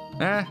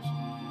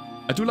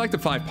 I do like the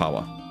 5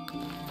 power.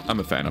 I'm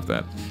a fan of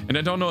that. And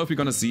I don't know if we're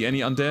gonna see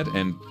any undead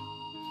and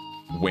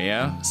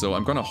where, so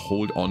I'm gonna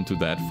hold on to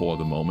that for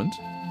the moment.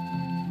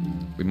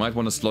 We might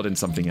want to slot in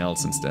something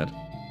else instead.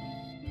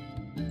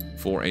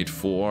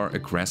 484,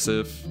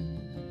 aggressive.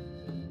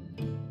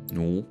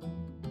 No.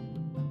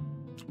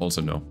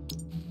 Also no.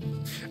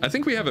 I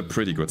think we have a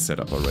pretty good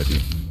setup already.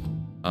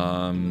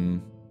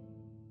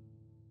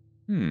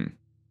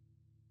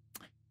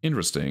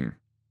 Interesting.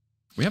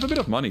 We have a bit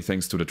of money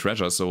thanks to the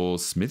treasure, so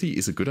smithy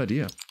is a good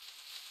idea.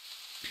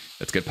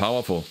 Let's get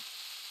powerful.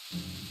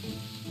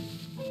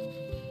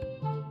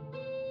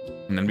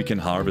 And then we can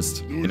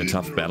harvest in a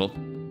tough battle.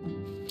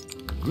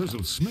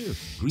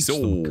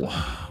 So,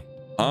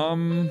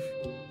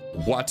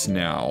 what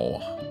now?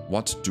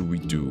 What do we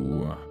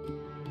do?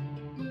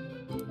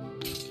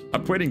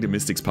 Upgrading the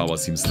Mystic's power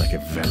seems like a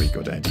very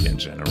good idea in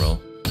general.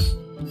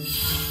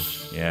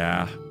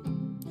 Yeah.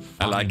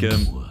 I like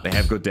them. They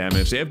have good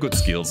damage. They have good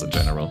skills in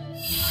general.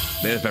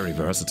 They're very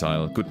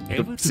versatile.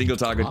 Good single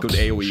target, good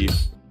AoE.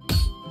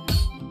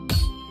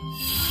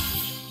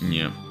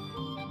 Yeah.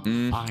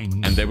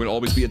 And they will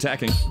always be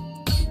attacking.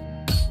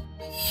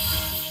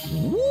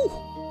 Woo!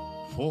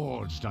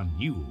 Forged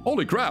anew.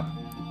 Holy crap.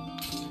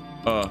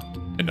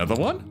 Another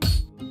one?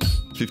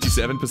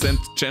 57%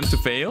 chance to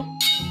fail?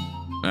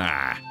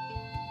 Ah.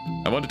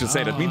 I wanted to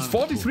say that means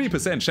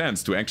 43%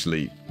 chance to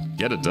actually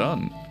get it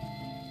done.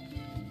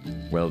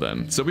 Well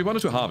then. So we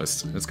wanted to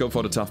harvest. Let's go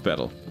for the tough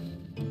battle.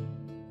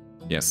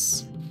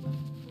 Yes.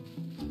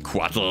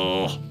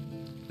 Quattle.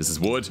 This is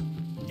wood.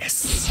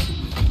 Yes.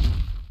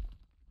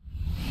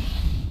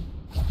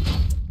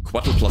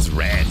 Quattle plus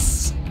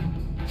reds.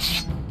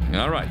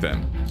 Alright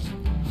then.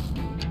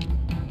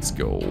 Let's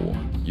go.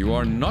 You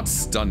are not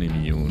stun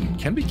immune.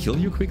 Can we kill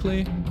you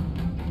quickly?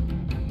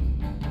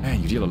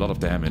 Man, you deal a lot of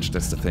damage.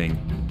 That's the thing.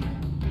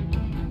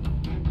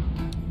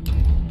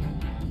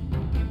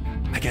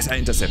 I guess I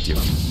intercept you.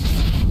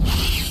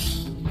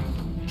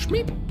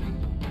 Schmeep.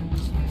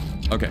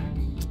 Okay.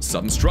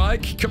 Sudden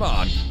strike. Come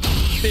on.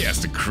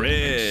 There's the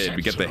crit.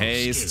 We get the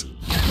haste.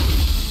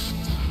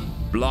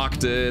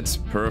 Blocked it.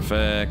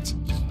 Perfect.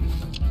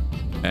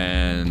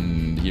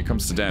 And here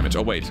comes the damage.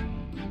 Oh, wait.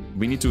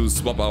 We need to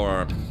swap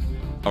our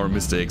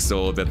mistakes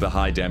so that the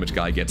high damage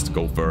guy gets to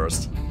go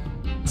first.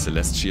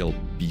 Celestial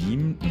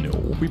beam? No.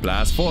 We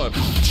blast for a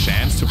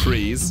chance to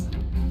freeze.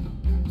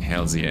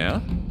 Hells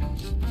yeah.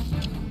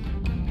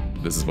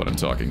 This is what I'm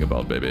talking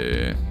about,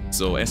 baby.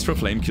 So Astral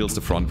Flame kills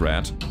the front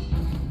rat,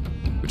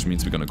 which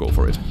means we're gonna go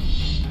for it.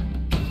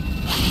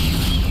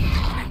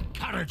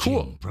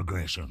 Cool.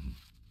 Progression.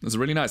 That's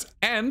really nice.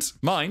 And,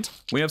 mind,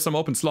 we have some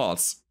open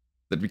slots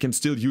that we can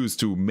still use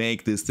to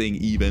make this thing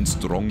even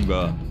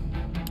stronger.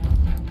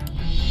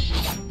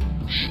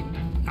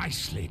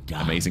 Nicely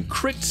done. Amazing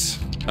crit.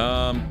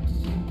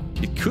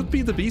 It could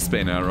be the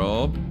Beastbane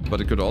arrow, but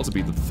it could also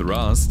be the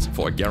thrust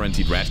for a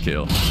guaranteed rat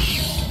kill.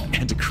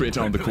 And a crit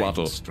on the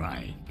Quattle.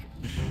 Strike.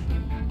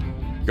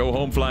 Go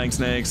home, flying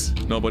snakes.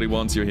 Nobody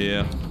wants you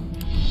here.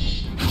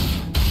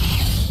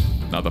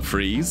 Another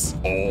freeze.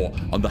 Oh,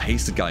 on the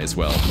hasted guy as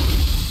well.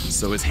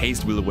 So his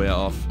haste will wear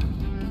off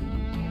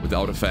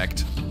without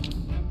effect.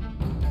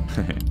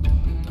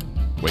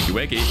 Wakey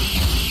wakey.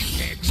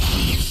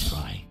 Excellent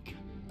strike.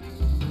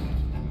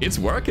 It's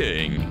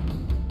working.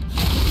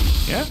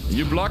 Yeah,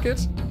 you block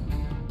it.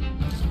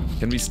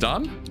 Can we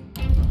stun?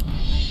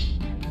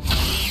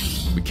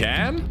 We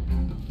can.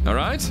 All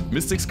right,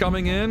 Mystic's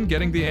coming in,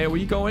 getting the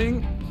AoE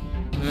going.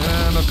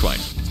 Not quite.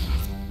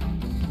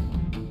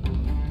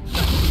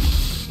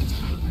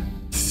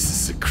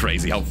 This is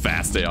crazy how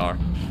fast they are.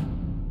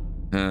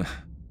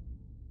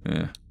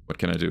 What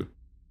can I do?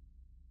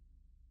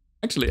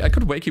 Actually, I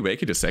could wakey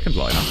wakey the second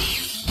liner.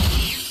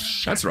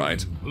 That's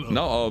right.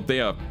 Now they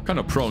are kind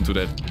of prone to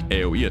that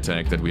AoE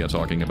attack that we are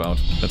talking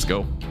about. Let's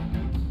go.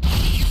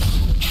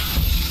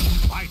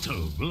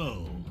 Vital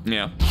blow.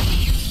 Yeah.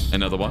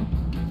 Another one?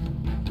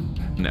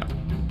 No.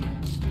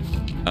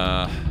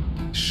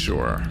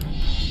 Sure.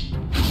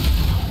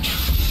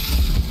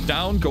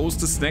 Down goes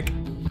the snake.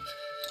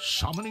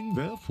 Summoning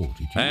their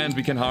fortitude. And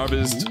we can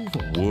harvest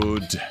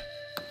wood.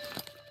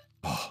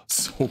 Oh,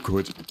 so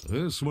good.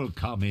 This will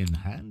come in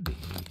handy.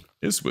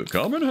 This will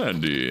come in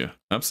handy.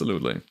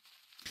 Absolutely.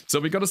 So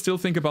we gotta still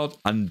think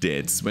about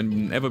undeads.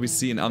 Whenever we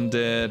see an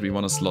undead, we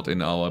wanna slot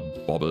in our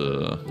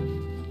bobble.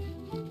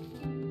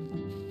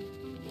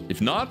 If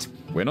not,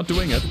 we're not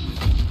doing it.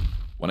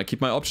 Wanna keep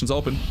my options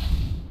open.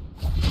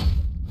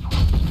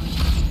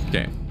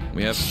 Okay,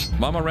 we have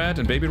Mama Rat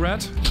and Baby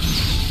Rat.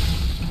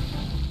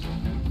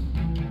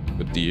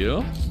 Good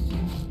deal.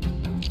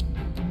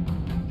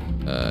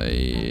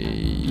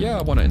 Yeah,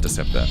 I wanna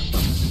intercept that.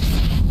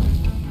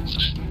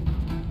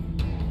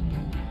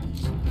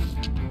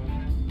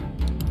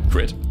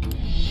 Crit.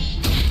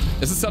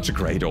 This is such a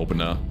great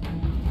opener.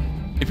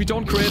 If we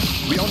don't crit,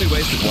 we only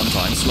wasted one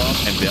time slot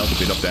and dealt a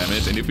bit of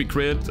damage. And if we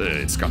crit,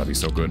 it's gonna be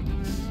so good.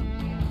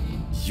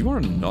 You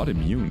are not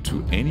immune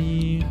to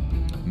any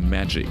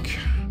magic.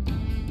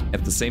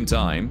 At the same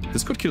time,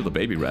 this could kill the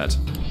baby rat.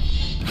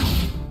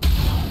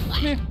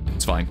 Eh,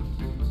 it's fine.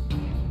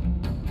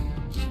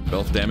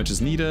 12 damage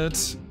is needed.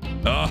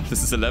 Ah, oh,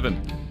 this is 11.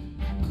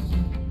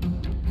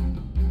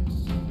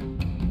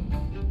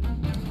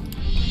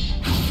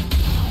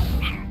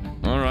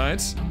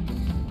 Alright.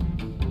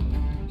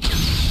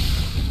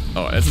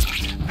 Oh, this is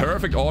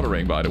perfect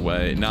ordering, by the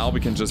way. Now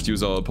we can just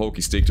use our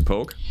pokey stick to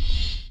poke.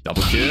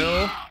 Double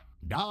kill.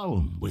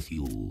 Down with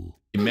you.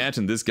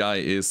 Imagine this guy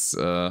is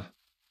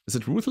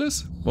it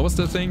Ruthless? What was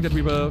the thing that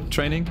we were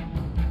training?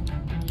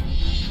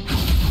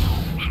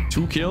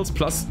 2 kills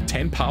plus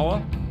 10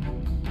 power.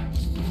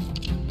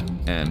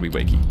 And we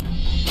wakey.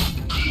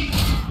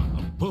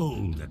 A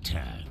bold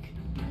attack.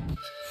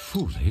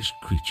 Foolish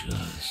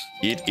creatures.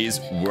 It is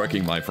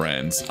working, my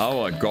friends.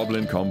 Our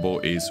goblin combo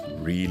is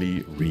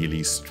really,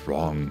 really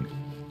strong.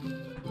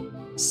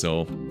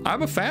 So,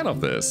 I'm a fan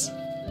of this.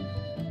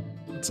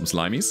 Some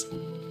slimies.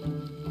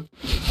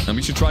 And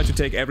we should try to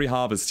take every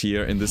harvest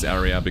here in this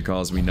area,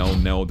 because we now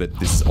know that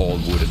this is all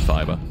wood and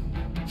fiber.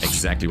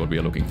 Exactly what we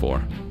are looking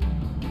for.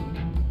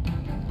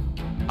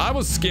 I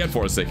was scared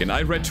for a second.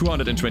 I read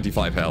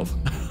 225 health.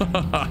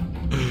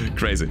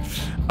 Crazy.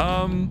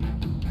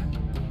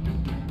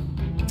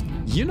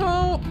 You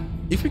know,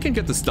 if we can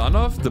get the stun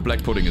off, the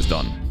black pudding is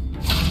done.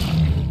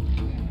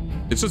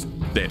 It's just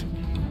dead.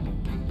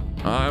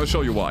 I will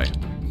show you why.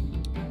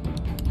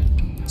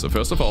 So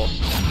first of all,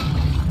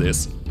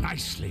 this.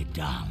 Nicely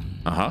done.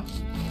 Uh-huh.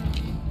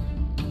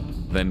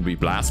 Then we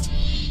blast.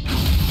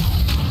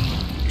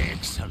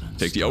 Excellent.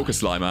 Take the ochre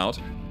slime out.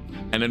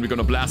 And then we're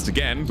gonna blast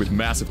again with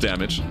massive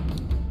damage.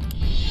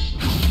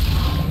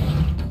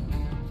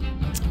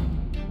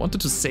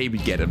 Wanted to say we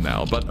get him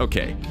now, but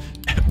okay.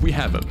 We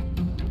have him.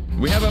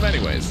 We have him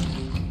anyways.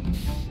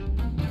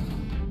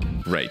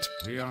 Great.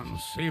 The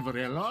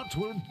unsavory lot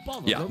will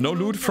bother. Yeah, no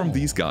loot from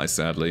these guys,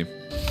 sadly.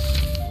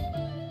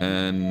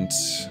 And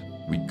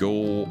we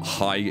go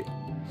high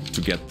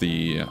to get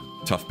the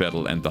tough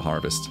battle and the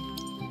harvest.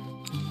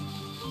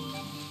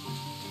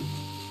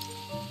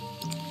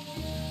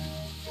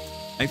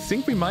 I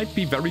think we might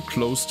be very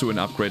close to an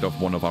upgrade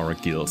of one of our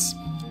guilds.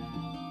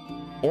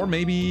 Or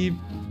maybe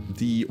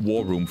the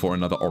war room for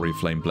another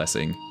Oriflame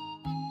blessing.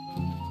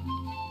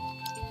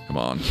 Come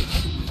on.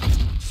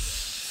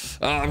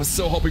 I was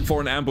so hoping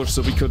for an ambush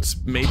so we could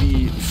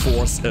maybe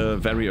force a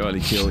very early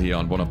kill here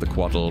on one of the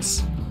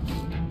quaddles.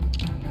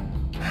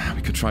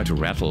 We could try to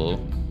rattle.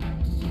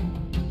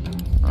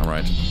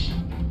 Alright.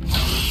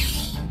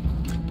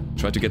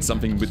 Try to get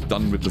something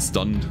done with the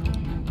stun.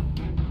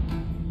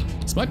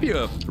 This might be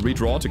a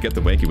redraw to get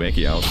the wakey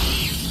wakey out.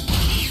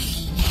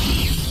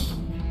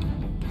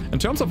 In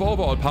terms of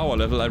overall power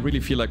level, I really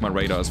feel like my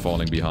radar is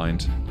falling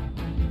behind.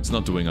 It's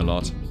not doing a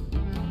lot.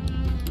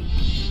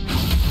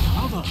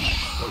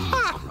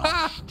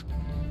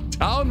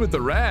 Down with the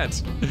rat!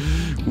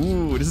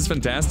 Ooh, this is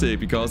fantastic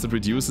because it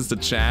reduces the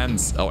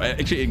chance, oh,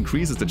 actually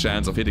increases the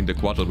chance of hitting the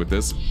quaddle with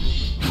this.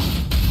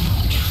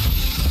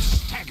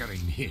 Staggering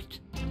hit.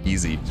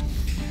 Easy.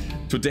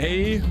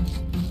 Today,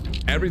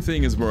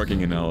 everything is working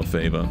in our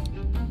favor.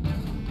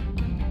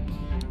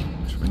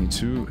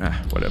 22,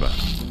 whatever.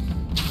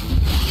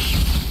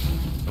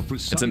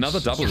 It's another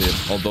double hit,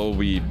 although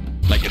we,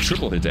 like a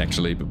triple hit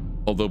actually,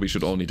 although we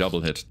should only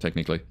double hit,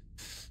 technically.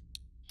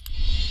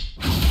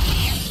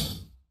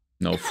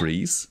 No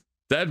freeze.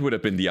 That would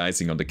have been the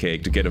icing on the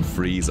cake, to get a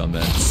freeze on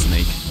that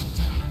snake.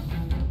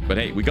 But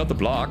hey, we got the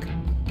block.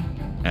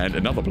 And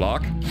another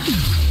block.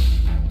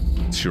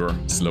 Sure,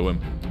 slow him.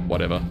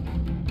 Whatever.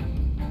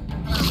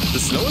 The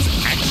slow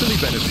is actually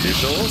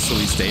beneficial, so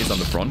he stays on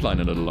the front line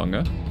a little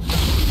longer.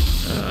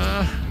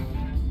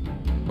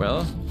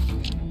 Well,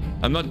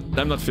 I'm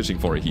not fishing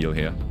for a heal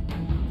here.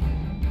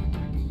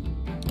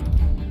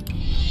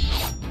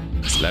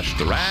 Slash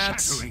the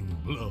rats.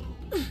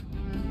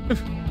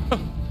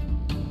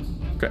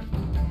 Okay.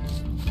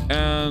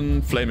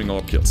 And flaming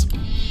orb kills.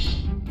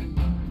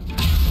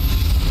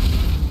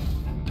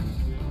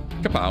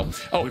 Kapow.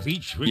 Oh,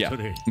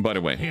 yeah. By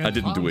the way, I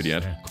didn't do it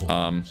yet.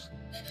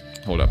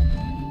 Hold up.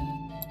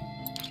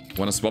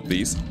 Want to swap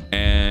these.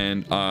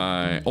 And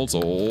I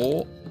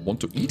also want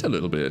to eat a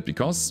little bit,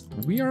 because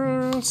we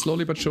are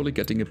slowly but surely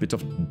getting a bit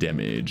of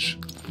damage.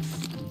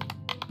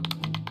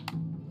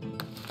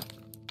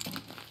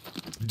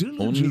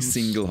 Only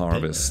single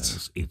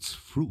harvest. Its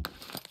fruit.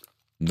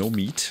 No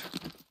meat.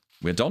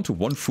 We're down to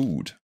 1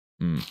 food.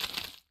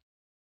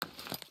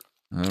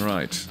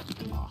 Alright.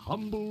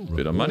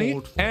 Bit of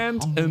money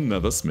and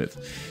another smith.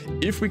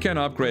 If we can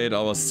upgrade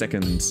our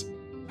second...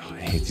 Oh, I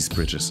hate these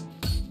bridges.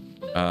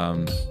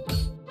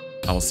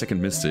 Our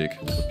second mystic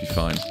would be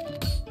fine.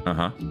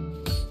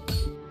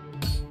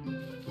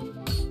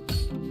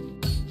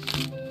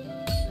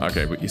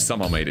 Okay, we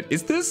somehow made it.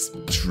 Is this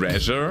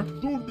treasure?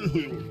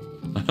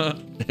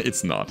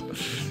 It's not.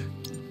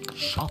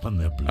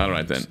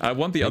 Alright then. I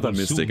want the other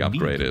mystic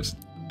upgraded.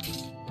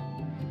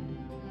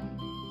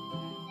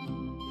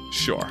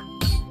 Sure.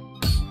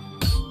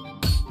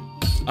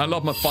 I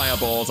love my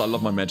fireballs, I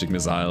love my magic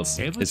missiles.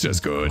 It's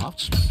just good.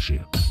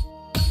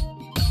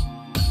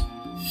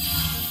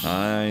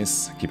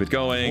 Nice. Keep it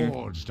going.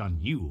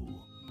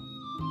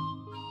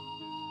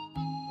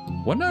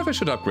 Wonder if I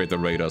should upgrade the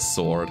Raider's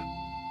sword.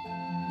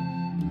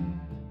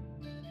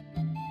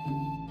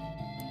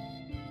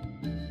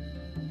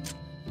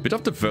 Bit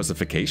of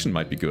diversification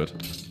might be good.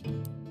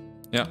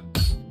 Yeah.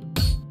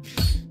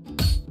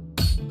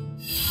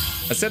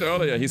 I said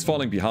earlier he's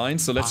falling behind,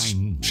 so let's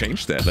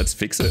change that. Let's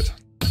fix it.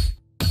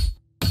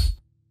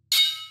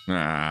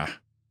 The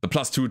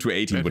 +2 to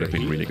 18 would have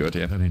been really good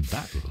here.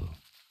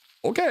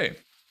 Okay.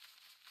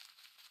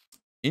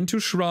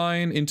 Into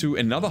shrine, into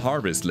another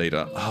harvest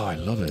later. Oh, I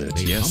love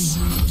it. Yes.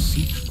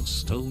 Seek the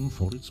stone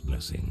for its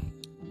blessing.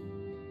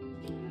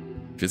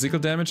 Physical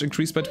damage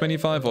increased by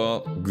 25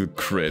 or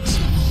crit?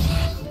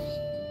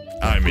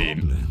 I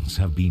mean,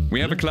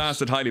 we have a class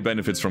that highly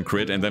benefits from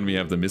crit, and then we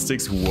have the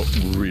mystics who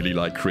really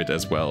like crit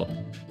as well.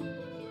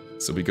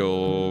 So we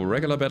go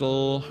regular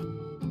battle,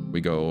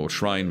 we go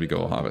shrine, we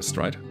go harvest,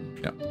 right?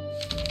 Yeah.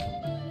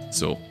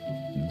 So,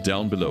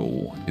 down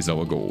below is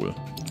our goal.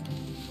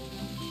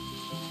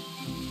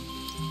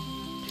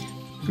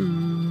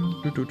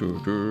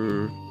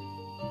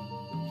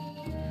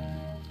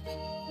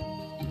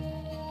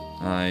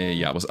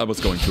 Yeah, I was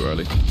going too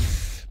early,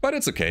 but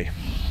it's okay.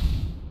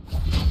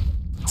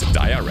 It's a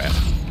dire rat.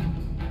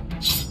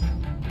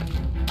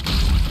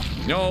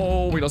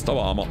 No, we lost our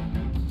armor.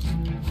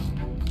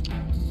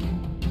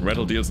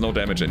 Rattle deals no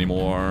damage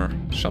anymore.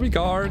 Shall we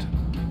guard?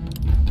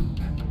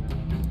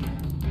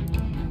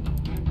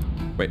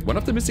 Wait, one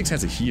of the mystics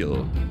has a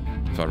heal,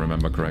 if I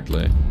remember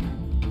correctly.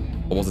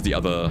 Or was it the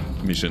other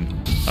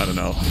mission? I don't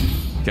know.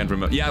 Can't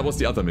remember. Yeah, it was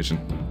the other mission.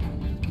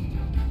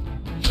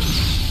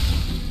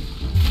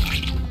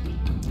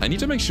 I need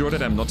to make sure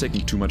that I'm not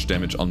taking too much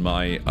damage on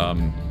my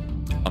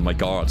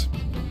guard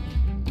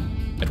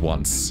at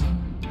once.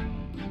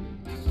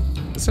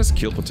 This has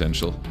kill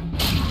potential.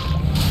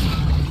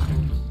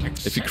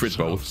 If you crit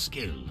both.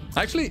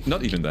 Actually,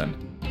 not even then.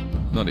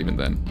 Not even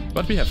then.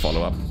 But we have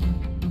follow-up.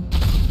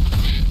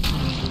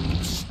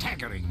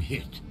 Staggering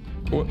hit.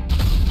 Oh.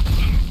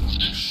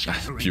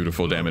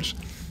 Beautiful damage.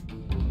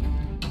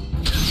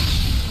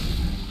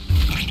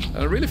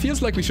 It really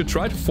feels like we should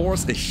try to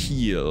force a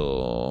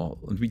heal.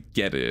 And we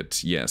get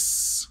it,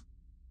 yes.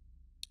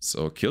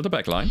 So kill the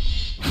back line.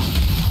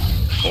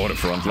 Or the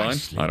front line,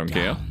 I don't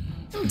care.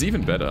 It's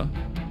even better,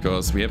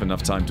 because we have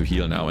enough time to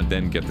heal now and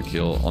then get the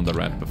kill on the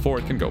rat before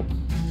it can go.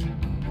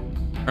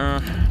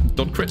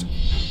 Don't crit.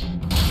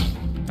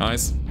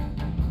 Nice.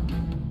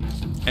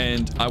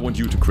 And I want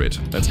you to crit.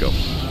 Let's go.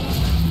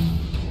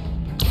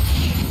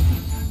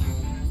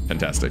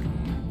 Fantastic.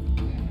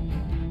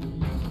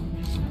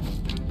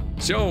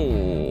 So,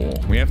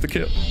 we have the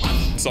kill.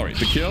 Sorry,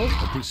 the kill.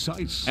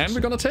 And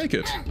we're gonna take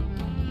it.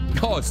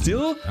 Oh,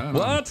 still?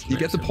 What? You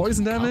get the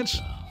poison damage?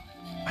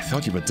 I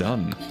thought you were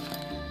done.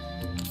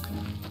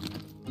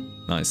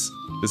 Nice.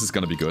 This is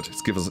gonna be good. It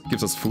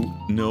gives us food.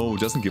 No, it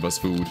doesn't give us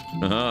food.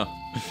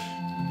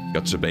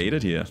 Gotcha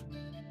baited here.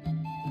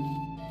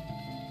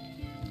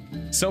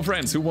 So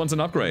friends, who wants an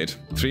upgrade?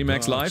 3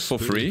 max life for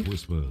free?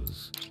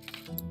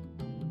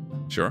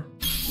 Sure.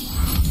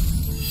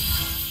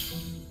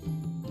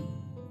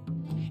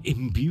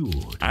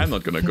 Imbued. I'm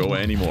not gonna go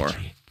anymore.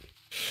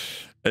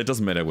 It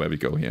doesn't matter where we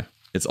go here.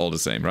 It's all the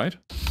same, right?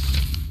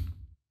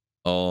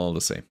 All the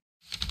same.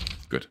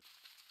 Good.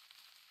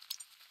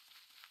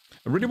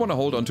 I really want to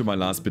hold on to my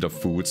last bit of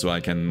food so I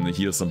can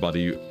heal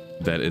somebody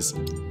that is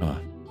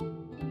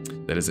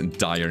in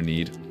dire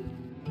need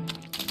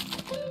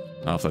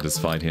after this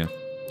fight here.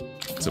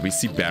 So we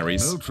see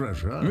berries,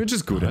 which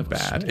is good and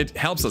bad. It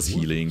helps us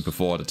healing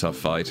before the tough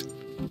fight,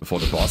 before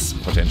the boss,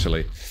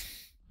 potentially.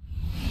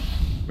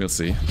 We'll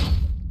see.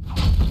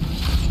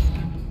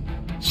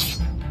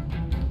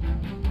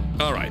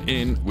 Alright,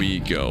 in we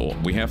go.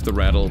 We have the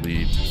rattle,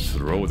 we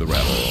throw the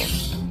rattle.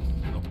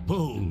 A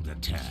bold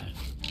attack.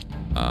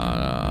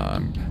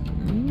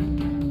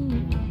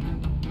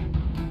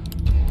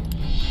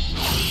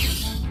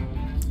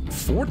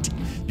 40?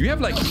 You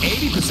have like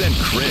 80%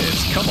 crit.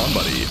 Come on,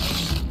 buddy.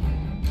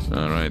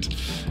 Alright.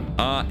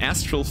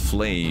 Astral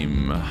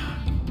Flame.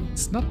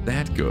 It's not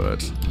that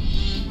good.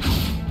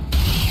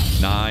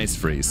 Nice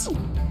freeze.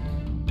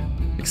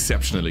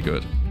 Exceptionally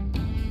good.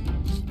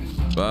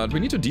 But we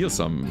need to deal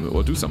some,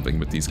 or do something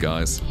with these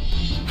guys.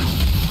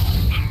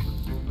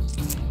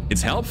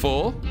 It's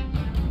helpful.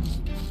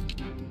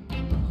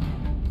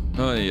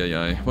 Ay, ay,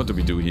 ay. What do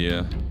we do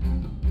here?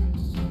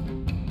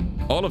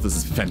 All of this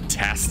is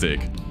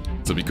fantastic.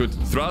 So we could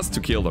thrust to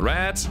kill the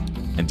rat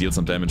and deal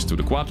some damage to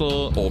the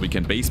quattle, or we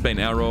can base bane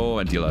arrow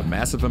and deal a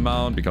massive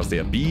amount because they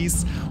are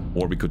beasts,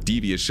 or we could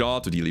deviate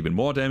shot to deal even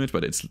more damage,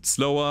 but it's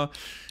slower.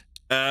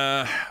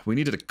 We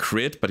needed a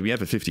crit, but we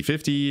have a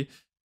 50-50.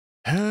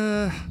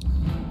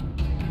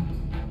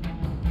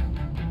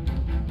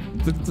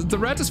 The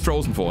rat is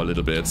frozen for a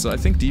little bit, so I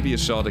think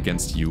devious shot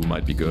against you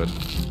might be good.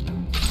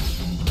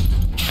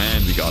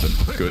 And we got him.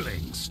 Good.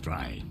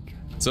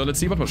 So let's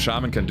see what our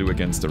shaman can do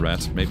against the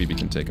rat. Maybe we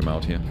can take him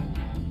out here.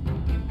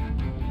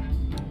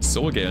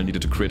 Soul Gale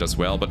needed to crit as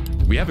well, but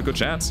we have a good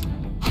chance.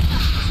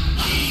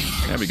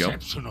 There we go.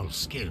 Exceptional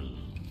skill.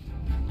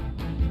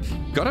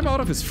 Got him out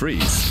of his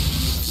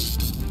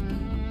freeze.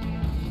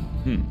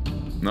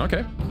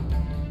 Okay.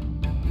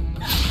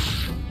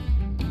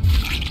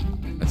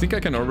 I think I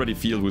can already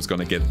feel who's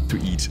gonna get to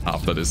eat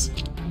after this.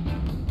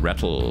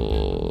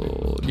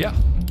 Rattle. Yeah.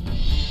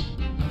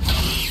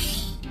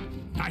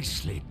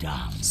 Nicely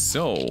done.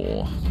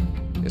 So,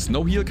 there's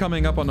no heal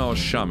coming up on our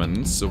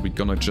shaman, so we're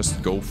gonna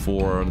just go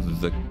for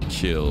the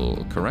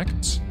kill,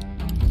 correct?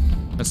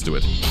 Let's do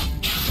it.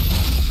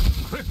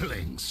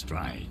 Crippling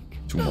strike.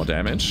 2 more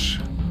damage.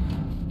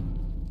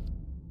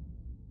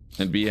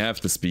 And we have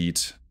the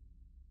speed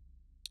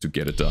to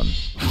get it done.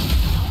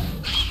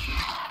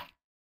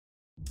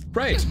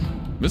 Great!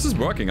 This is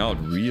working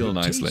out real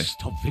nicely. The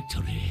taste of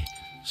victory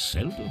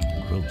seldom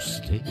grows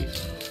stale.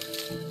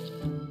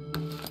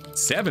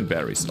 7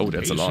 berries. Oh,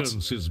 that's a lot.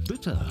 Patience is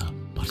bitter,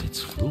 but its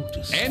fruit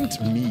is... And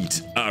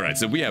meat. Alright,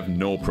 so we have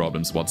no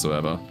problems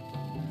whatsoever.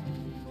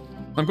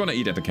 I'm gonna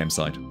eat at the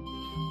campsite.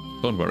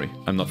 Don't worry,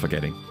 I'm not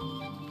forgetting.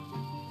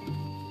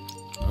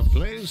 A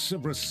place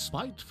of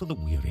respite for the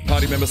weary.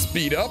 Party members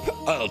speed up.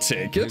 I'll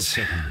take it.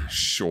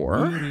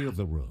 Sure. Weary of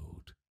the road.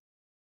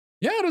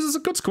 Yeah, this is a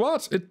good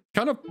squad. It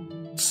kind of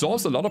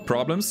solves a lot of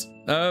problems.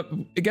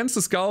 Against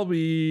the skull,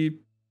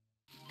 we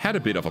had a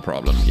bit of a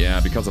problem.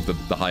 Yeah, because of the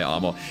high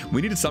armor.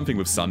 We needed something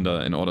with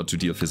Sunder in order to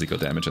deal physical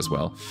damage as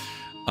well.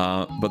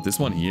 But this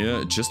one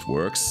here, it just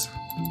works.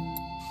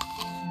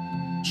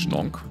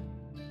 Schnonk.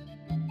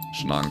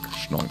 Schnonk,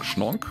 schnonk,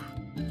 schnonk.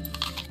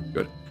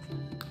 Good.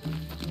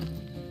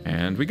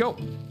 And we go.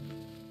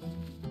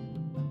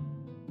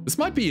 This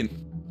might be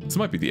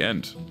the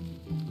end.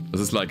 This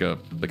is like a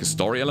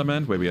story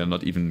element where we are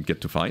not even get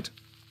to fight.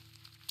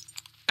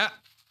 Ah!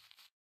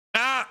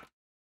 Ah!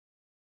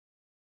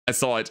 I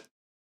saw it,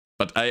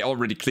 but I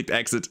already clicked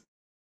exit.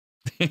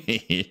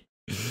 Okay,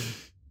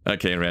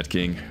 Rat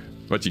King,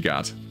 what you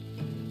got?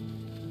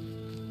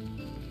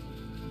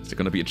 Is there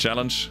gonna be a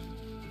challenge?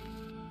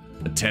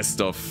 A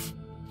test of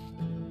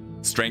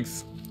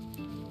strength?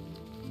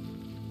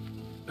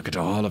 Look at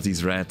all of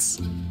these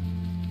rats.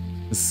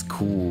 This is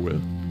cool.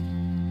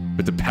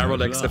 With the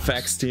parallax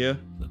effects here.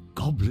 The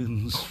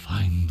goblins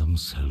find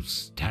themselves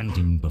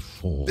standing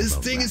before this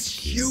the thing Rat is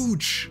King.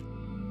 huge.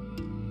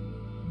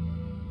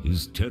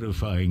 His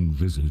terrifying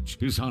visage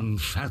is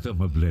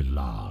unfathomably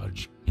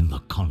large in the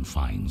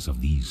confines of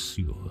these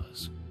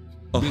sewers.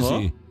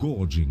 Busy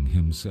gorging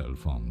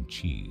himself on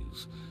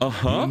cheese.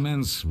 The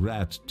immense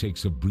rat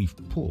takes a brief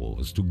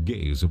pause to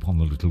gaze upon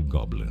the little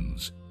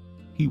goblins.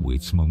 He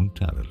waits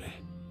momentarily,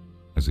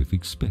 as if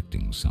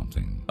expecting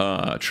something.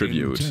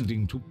 Tribute.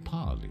 Intending to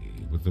parley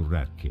with the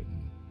Rat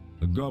King.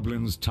 The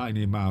goblins'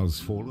 tiny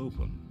mouths fall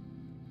open,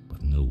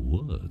 but no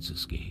words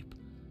escape.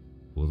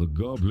 For the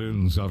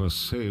goblins are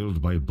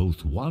assailed by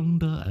both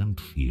wonder and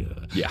fear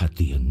at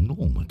the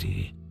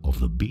enormity of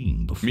the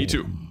being before Me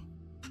too. them.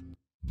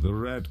 The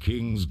Rat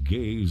King's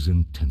gaze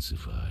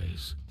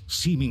intensifies,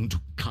 seeming to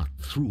cut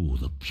through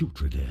the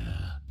putrid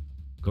air.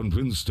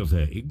 Convinced of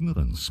their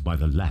ignorance by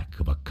the lack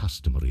of a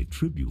customary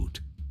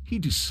tribute, he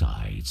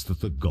decides that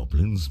the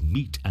goblins'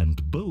 meat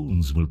and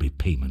bones will be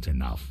payment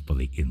enough for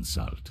the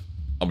insult.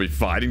 Are we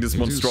fighting this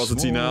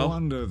monstrosity now? now? No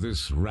wonder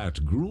this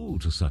rat grew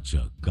to such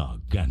a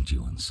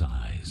gargantuan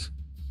size.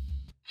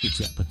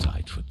 Its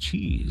appetite for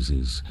cheese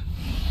is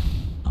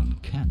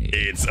uncanny.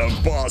 It's a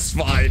boss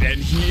fight and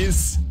he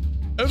is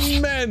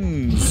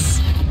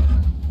immense.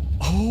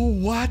 Oh,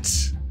 what?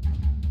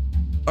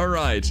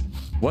 Alright,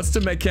 what's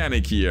the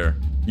mechanic here?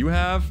 You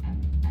have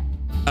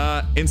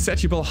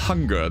insatiable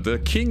hunger. The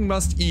king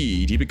must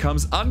eat. He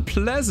becomes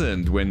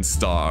unpleasant when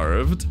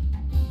starved.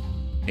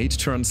 8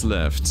 turns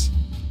left.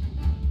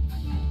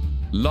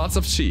 Lots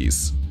of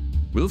cheese.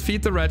 We'll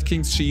feed the Rat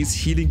King's cheese,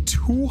 healing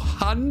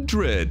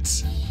 200.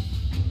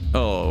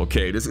 Oh,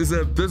 okay. This is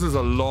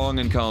a long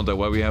encounter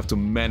where we have to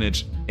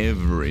manage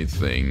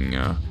everything.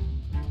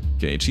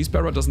 Okay, Cheese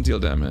Bearer doesn't deal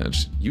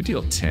damage. You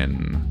deal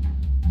 10.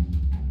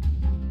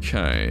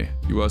 Okay,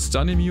 you are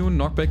stun immune,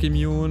 knockback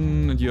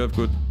immune, and you have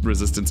good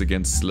resistance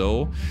against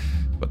slow,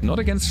 but not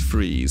against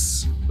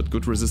freeze, but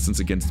good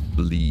resistance against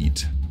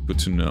bleed. Good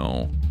to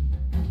know.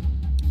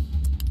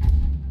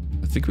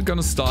 I think we're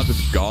gonna start with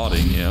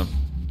guarding here.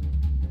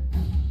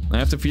 I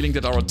have the feeling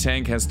that our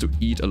tank has to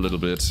eat a little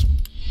bit.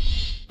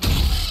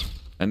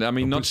 And I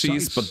mean, not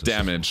cheese, but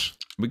damage.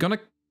 We're gonna...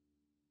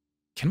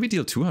 Can we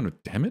deal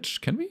 200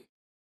 damage? Can we?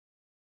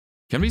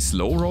 Can we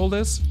slow roll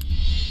this?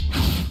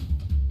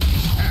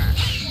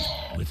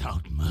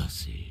 Without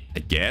mercy. I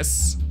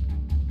guess.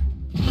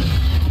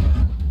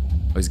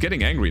 Oh, he's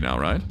getting angry now,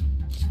 right?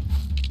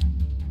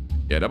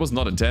 Yeah, that was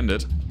not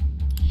intended.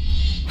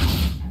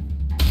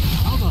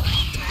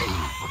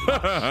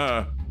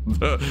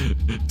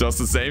 Does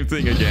the same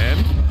thing again.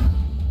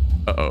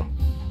 Uh-oh.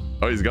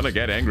 Oh, he's gonna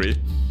get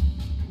angry.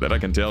 That I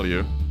can tell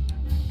you.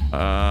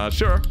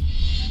 Sure.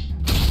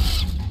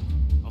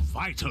 A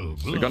vital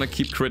blow. We're gonna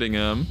keep critting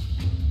him.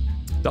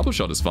 Double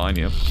shot is fine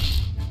here.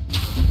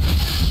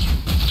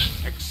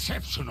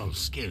 Exceptional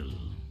skill.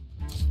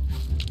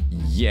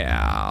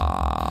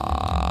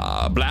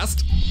 Yeah.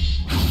 Blast.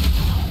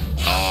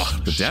 Oh,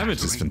 the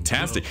damage is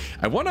fantastic.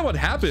 I wonder what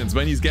happens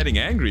when he's getting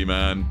angry,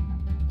 man.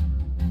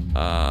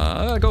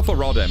 Go for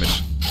raw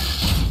damage.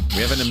 We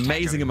have an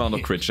amazing amount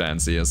of crit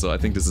chance here, so I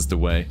think this is the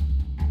way.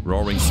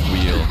 Roaring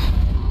squeal.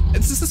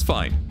 This is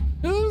fine.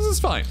 This is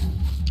fine.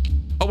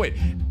 Oh, wait.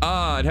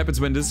 It happens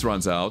when this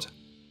runs out.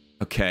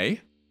 Okay.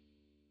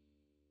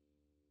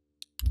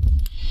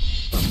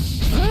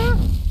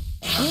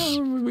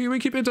 We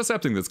keep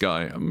intercepting this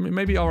guy.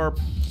 Maybe our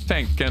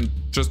tank can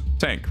just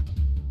tank.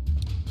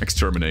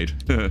 Exterminate.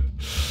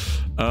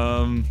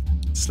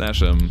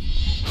 Slash him.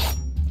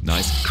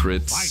 Nice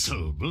crit.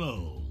 Vital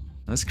blow.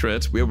 Nice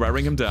crit. We're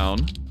wearing him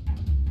down.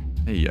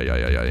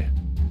 Ay.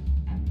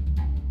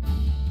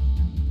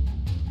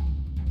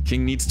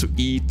 King needs to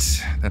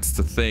eat. That's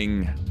the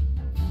thing.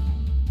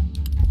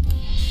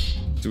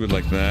 Do it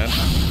like that.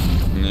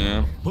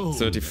 Yeah.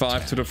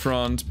 35 to the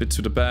front, bit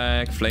to the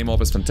back. Flame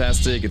orb is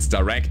fantastic. It's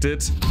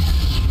directed.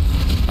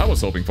 I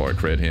was hoping for a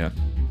crit here.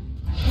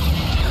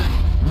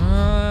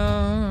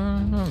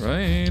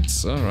 Alright.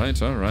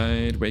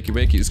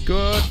 Wakey is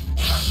good.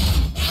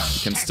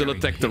 Can still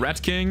attack the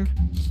Rat King.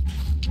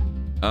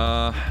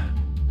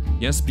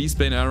 Yes,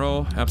 Beastbane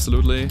arrow.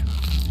 Absolutely.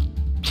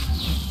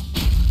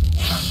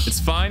 It's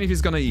fine if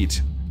he's gonna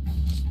eat.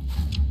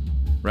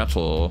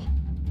 Rattle.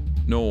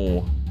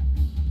 No.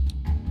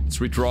 Let's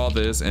redraw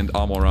this and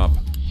armor up.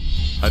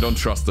 I don't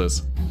trust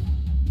this.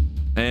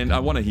 And I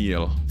want to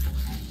heal.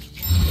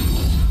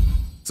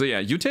 So yeah,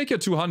 you take your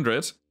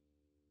 200.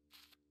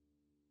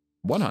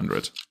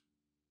 100.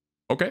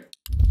 Okay.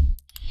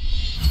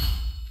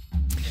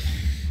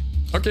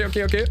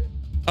 Okay.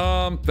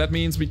 That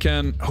means we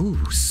can...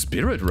 Oh,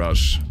 Spirit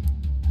Rush.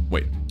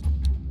 Wait.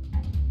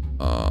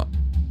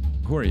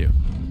 Who are you?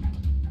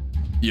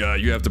 Yeah,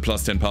 you have the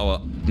plus 10 power.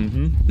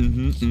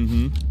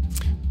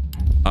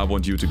 I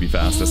want you to be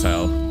fast as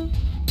hell.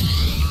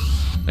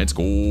 Let's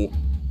go.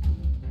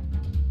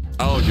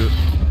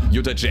 Oh,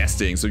 you're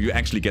digesting, so you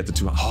actually get the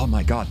 200. Oh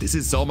my god, this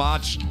is so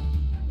much.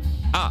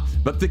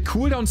 But the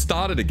cooldown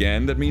started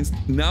again. That means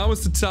now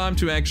is the time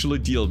to actually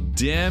deal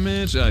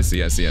damage. I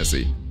see.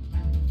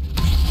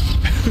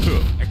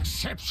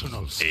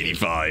 Exceptional skill.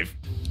 85.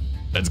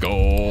 Let's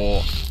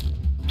go.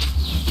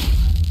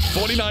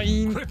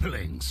 49.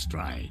 Crippling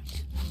strike.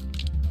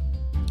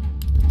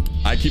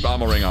 I keep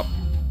armoring up.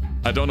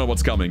 I don't know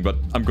what's coming, but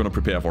I'm gonna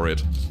prepare for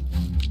it.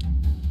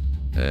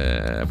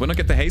 When I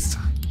get the haste.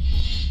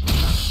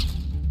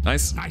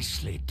 Nice.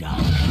 Nicely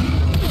done.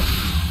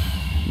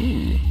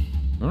 Ooh.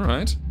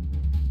 Alright.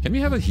 Can we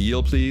have a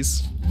heal,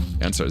 please?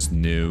 The answer is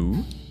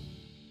no.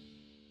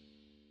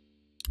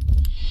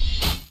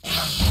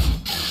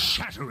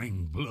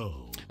 Shattering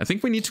blow. I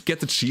think we need to get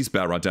the cheese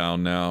barra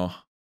down now.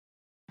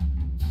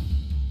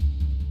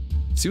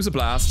 Let's use a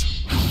blast.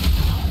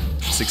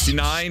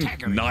 69.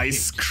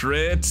 Nice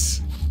crit.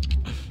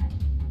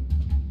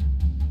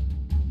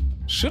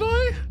 Should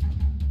I?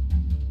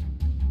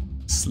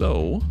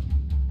 Slow.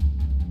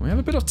 We have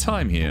a bit of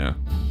time here.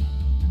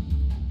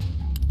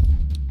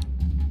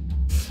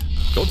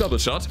 Go double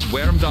shot,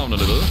 wear him down a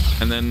little,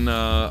 and then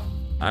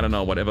I don't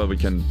know, whatever we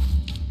can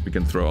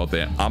throw out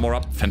there. Armor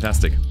up,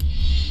 fantastic.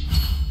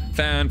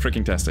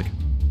 Fan-freaking-tastic.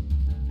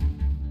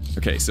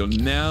 Okay, so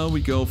now we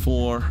go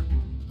for...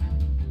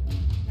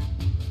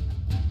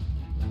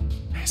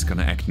 He's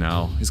gonna act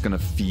now. He's gonna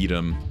feed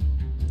him.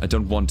 I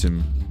don't want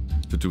him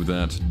to do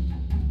that.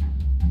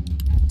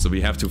 So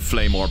we have to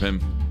flame orb him.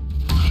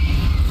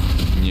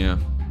 Yeah.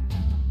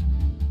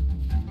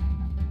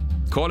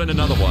 Call in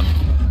another one.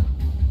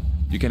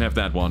 You can have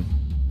that one.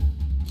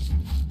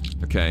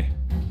 Okay.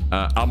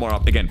 Armor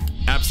up again.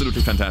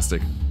 Absolutely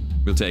fantastic.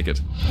 We'll take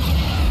it.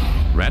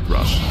 Red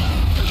Rush.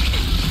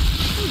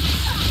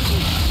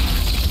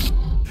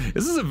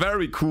 This is a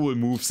very cool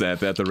moveset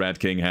that the Rat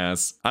King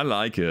has. I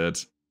like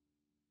it.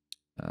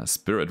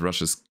 Spirit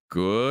Rush is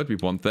good. We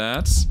want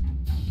that.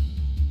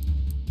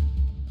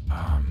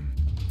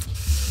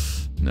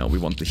 No, we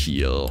want the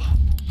heal.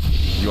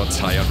 You are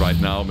tired right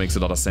now. Makes a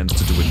lot of sense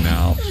to do it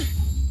now.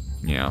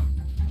 Yeah.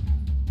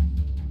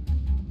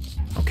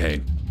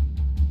 Okay.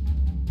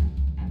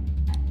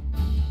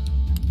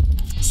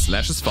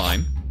 Slash is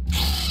fine.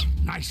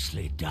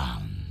 Nicely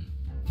done.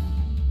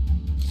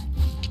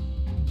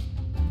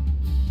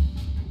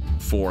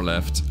 4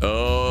 left.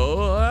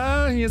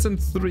 Oh, he is in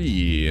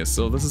 3.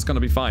 So this is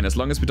gonna be fine. As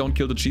long as we don't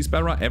kill the cheese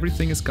bearer,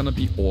 everything is gonna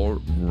be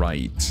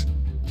alright.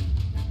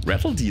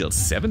 Rattle deals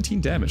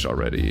 17 damage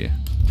already.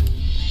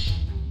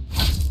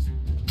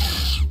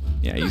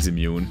 Yeah, he's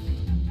immune.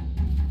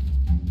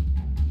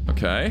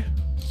 Okay.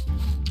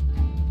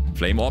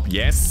 Flame orb,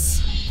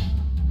 yes.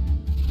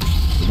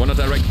 We want to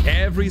direct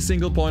every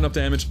single point of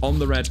damage on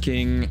the Rat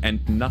King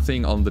and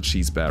nothing on the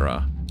cheese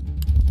bearer.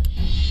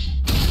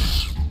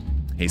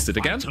 Haste it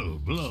again.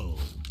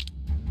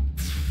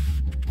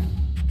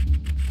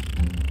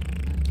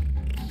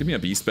 Give me a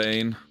Beast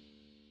Bane.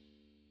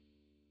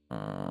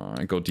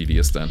 And go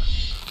Devious then.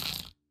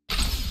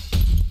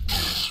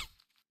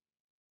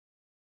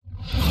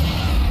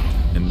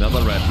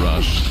 Another Red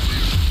Rush.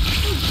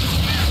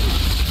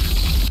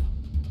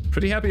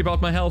 Pretty happy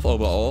about my health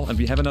overall, and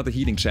we have another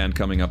healing chant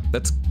coming up.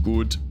 That's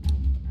good.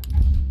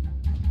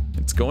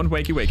 It's going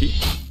wakey wakey.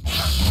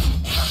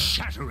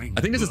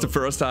 I think this is the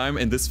first time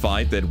in this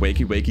fight that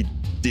wakey wakey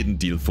didn't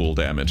deal full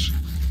damage.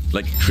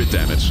 Like crit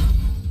damage.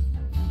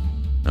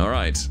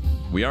 Alright.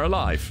 We are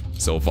alive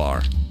so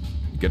far.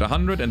 Get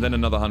 100 and then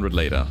another 100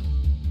 later.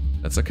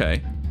 That's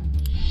okay.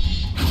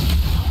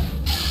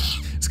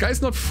 This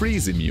guy's not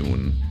freeze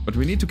immune, but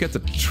we need to get the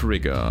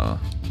trigger.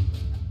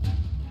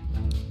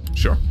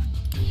 Sure.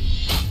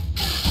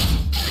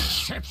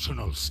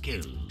 Exceptional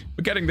skill.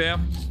 We're getting there.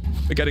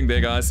 We're getting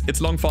there, guys. It's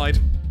long fight.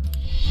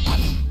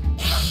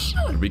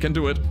 We can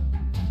do it.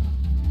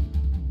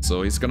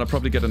 So he's gonna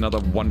probably get another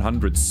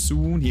 100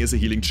 soon. He has a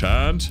healing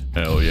chant.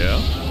 Hell yeah.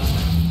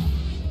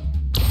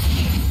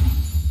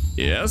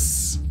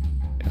 Yes.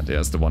 Yeah,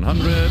 there's the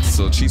 100.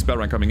 So cheese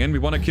baron coming in. We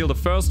want to kill the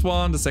first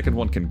one. The second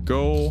one can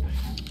go.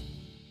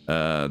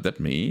 That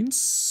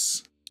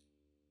means...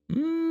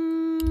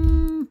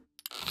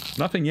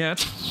 nothing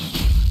yet.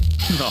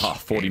 Ah,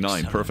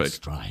 49. Perfect.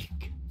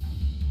 Strike.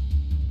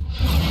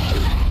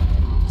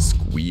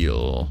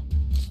 Squeal.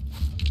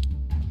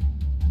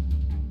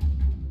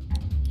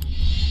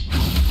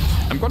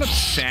 I'm gonna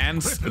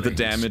chance the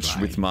damage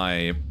with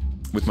my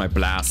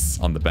blasts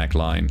on the back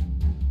line.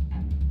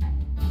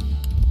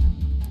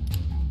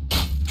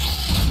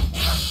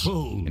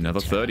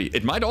 Another 30.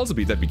 It might also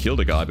be that we kill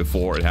the guy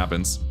before it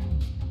happens.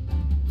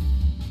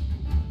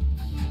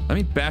 I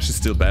mean, Bash is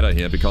still better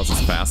here because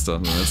it's faster.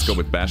 Let's go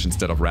with Bash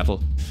instead of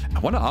Rattle. I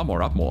want to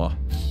armor up more.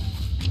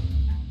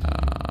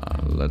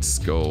 Let's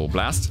go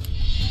Blast.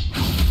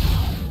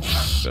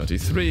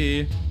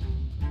 33.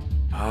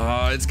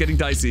 It's getting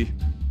dicey.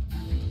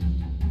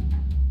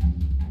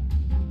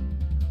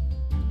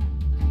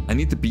 I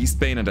need the Beast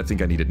Bane and I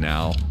think I need it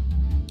now.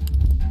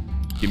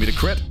 Give me the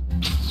crit.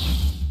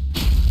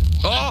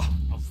 Oh!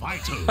 A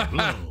vital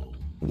blow.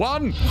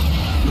 1!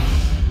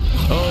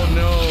 Oh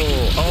no!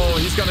 Oh,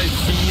 he's gonna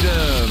feed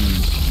him!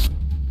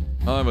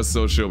 Oh, I was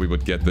so sure we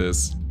would get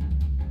this.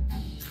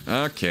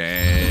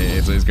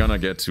 Okay, so he's gonna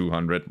get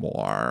 200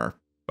 more.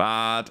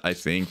 But I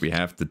think we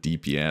have the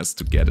DPS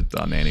to get it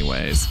done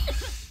anyways.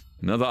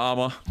 Another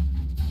armor.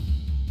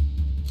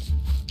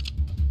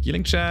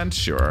 Healing chant?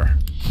 Sure.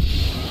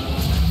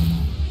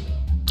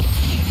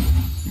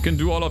 You can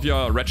do all of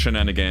your red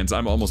shenanigans.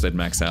 I'm almost at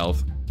max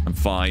health. I'm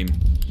fine.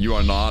 You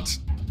are not.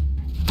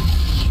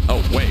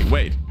 Oh,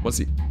 wait. What's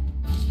he?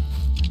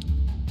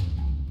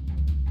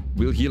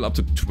 Will heal up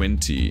to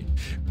 20.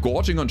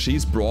 Gorging on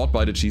cheese brought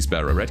by the cheese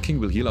bearer. Red King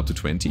will heal up to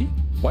 20?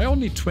 Why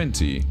only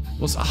 20? It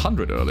was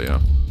 100 earlier.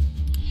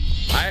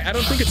 I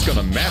don't think it's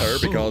gonna matter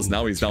because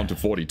now he's down to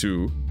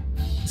 42.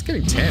 He's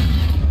getting 10.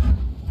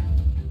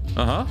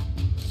 Uh-huh.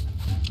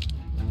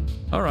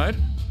 Alright.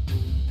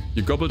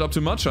 You gobbled up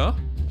too much, huh?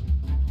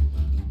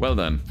 Well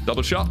then,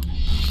 double shot.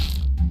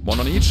 1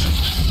 on each.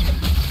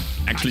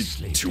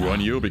 Actually, 2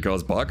 on you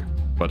because bug.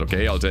 But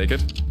okay, I'll take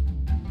it.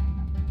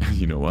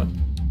 You know what?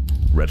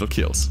 Rattle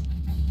kills.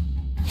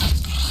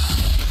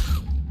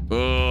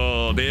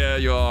 Oh, there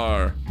you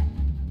are.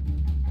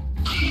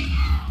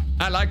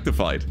 I liked the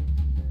fight.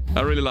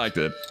 I really liked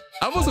it.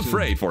 I was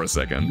afraid for a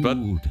second, but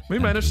we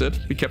managed it.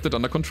 We kept it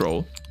under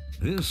control.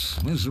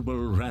 This miserable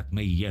rat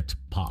may yet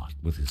part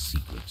with his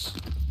secrets.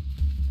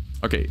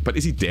 Okay, but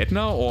is he dead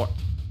now or...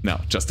 No,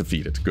 just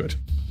defeated. Good.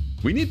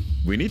 We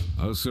need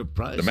a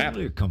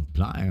surprisingly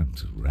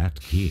compliant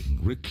Rat King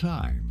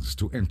reclines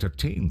to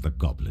entertain the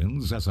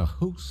goblins as a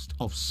host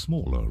of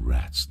smaller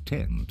rats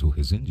tend to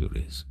his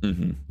injuries.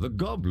 The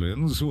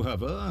goblins, who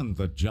have earned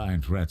the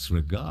giant rat's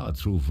regard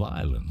through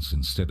violence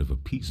instead of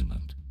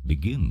appeasement,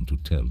 begin to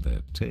tell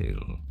their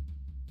tale.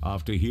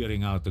 After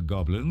hearing out the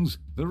goblins,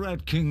 the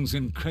Rat King's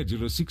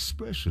incredulous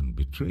expression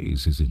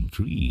betrays his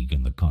intrigue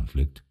in the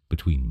conflict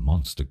between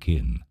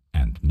monsterkin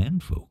and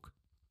menfolk.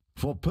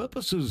 For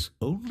purposes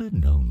only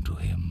known to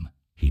him,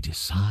 he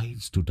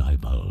decides to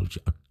divulge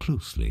a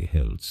closely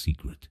held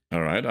secret.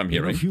 Alright, I'm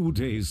hearing. In a few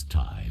days'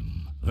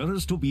 time, there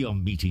is to be a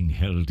meeting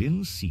held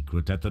in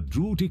secret at the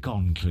Druidic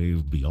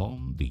Enclave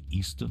beyond the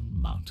Eastern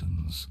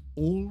Mountains.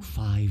 All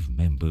 5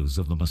 members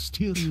of the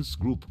mysterious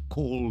group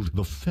called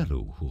the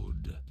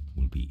Fellowhood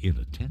will be in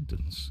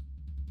attendance.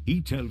 He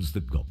tells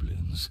the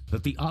goblins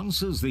that the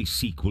answers they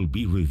seek will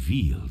be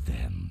revealed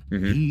then.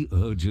 He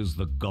urges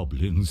the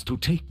goblins to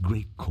take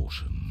great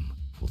caution,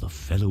 for the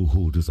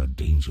Fellowhood is a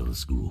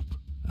dangerous group,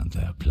 and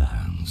their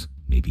plans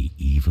may be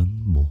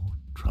even more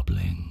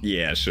troubling.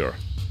 Yeah, sure.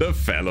 The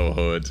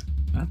Fellowhood.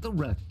 At the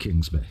Rat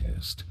King's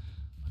behest,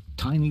 a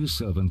tiny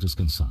servant is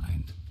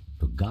consigned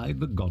to guide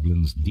the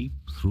goblins deep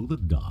through the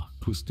dark,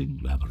 twisting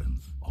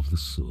labyrinth of the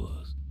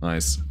sewers.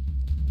 Nice.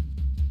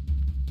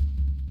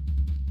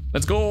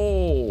 Let's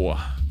go!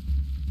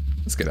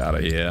 Let's get out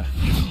of here.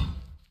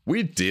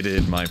 We did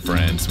it, my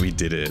friends. We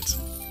did it.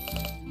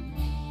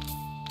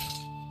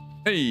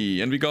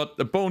 Hey, and we got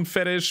a bone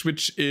fetish,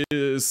 which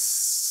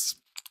is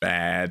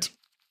bad.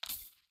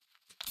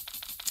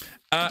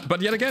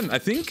 But yet again, I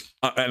think,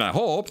 and I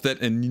hope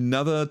that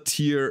another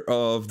tier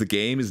of the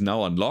game is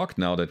now unlocked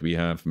now that we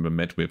have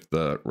met with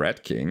the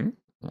Rat King.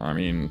 I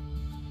mean,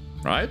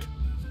 right?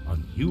 A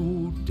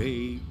new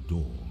day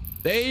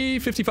dawns. Day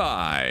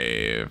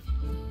 55.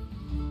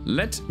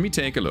 Let me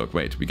take a look.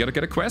 Wait, we gotta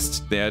get a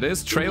quest. There it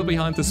is. Trail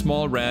behind the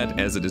small rat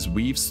as it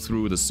weaves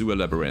through the sewer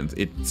labyrinth.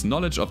 Its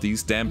knowledge of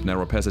these damp,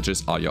 narrow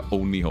passages are your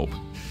only hope.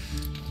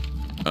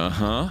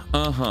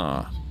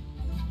 The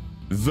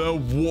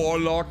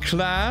Warlock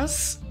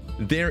class?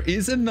 There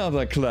is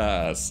another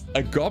class.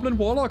 A Goblin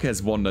Warlock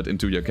has wandered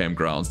into your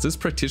campgrounds. This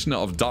practitioner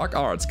of dark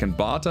arts can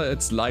barter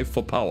its life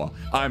for power.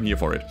 I'm here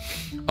for it.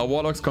 A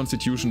Warlock's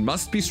constitution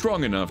must be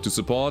strong enough to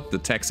support the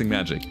taxing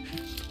magic.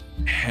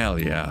 Hell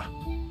yeah.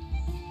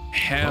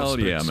 Hell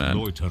yeah, man.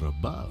 Loiter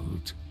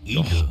about,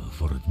 eager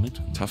for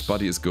admittance. Tough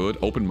body is good.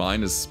 Open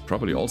mind is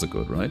probably also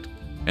good, right?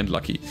 And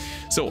lucky.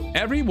 So,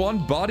 every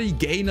one body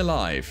gain a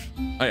life.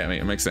 Oh yeah,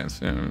 it makes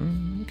sense. Yeah.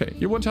 Okay,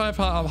 you want to have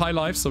high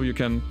life so you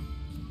can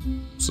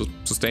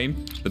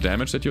sustain the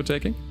damage that you're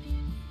taking.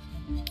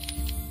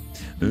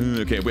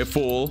 Okay, we're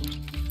full.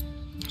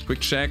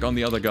 Quick check on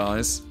the other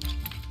guys.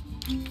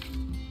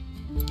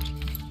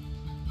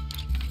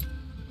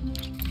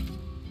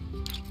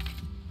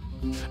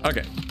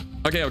 Okay.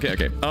 Okay.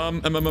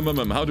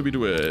 How do we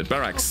do it?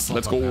 Barracks,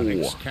 let's go.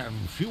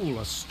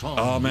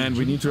 Oh man,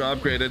 we need to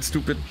upgrade that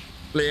stupid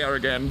player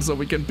again so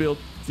we can build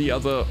the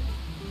other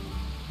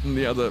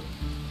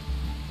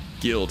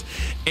guild.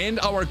 And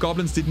our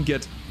goblins didn't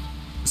get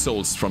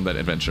souls from that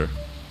adventure.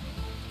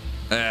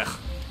 Ugh.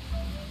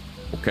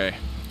 Okay.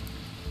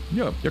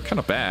 You're kind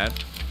of bad.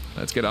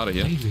 Let's get out of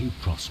here.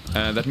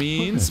 And that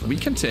means we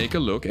can take a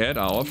look at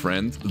our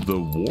friend, the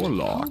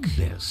Warlock.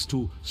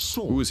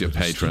 Who is your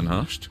patron,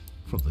 huh?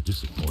 From the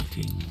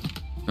disappointing.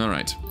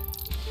 Alright.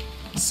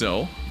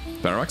 So,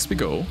 barracks we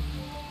go.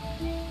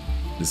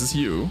 This is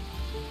you.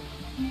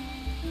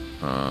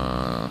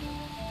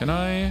 Can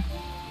I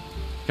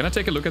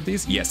take a look at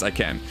these? Yes, I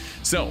can.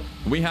 So,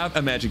 we have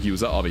a magic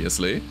user,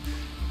 obviously.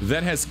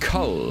 That has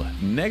Cull.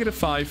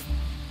 -5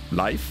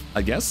 life,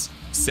 I guess.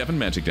 7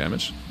 magic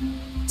damage.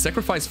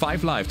 Sacrifice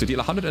 5 life to deal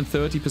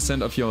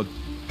 130% of your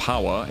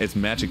power as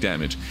magic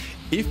damage.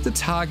 If the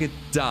target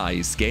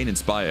dies, gain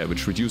Inspire,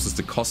 which reduces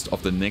the cost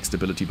of the next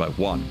ability by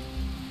 1.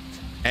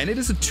 And it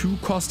is a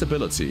 2-cost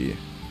ability.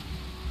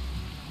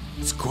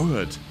 It's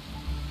good.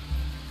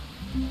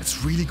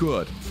 It's really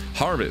good.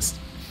 Harvest.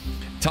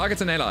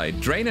 Targets an ally.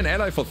 Drain an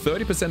ally for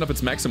 30% of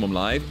its maximum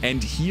life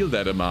and heal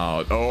that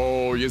amount.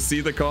 Oh, you see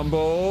the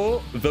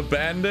combo? The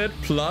bandit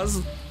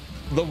plus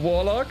the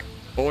warlock?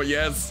 Oh,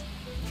 yes.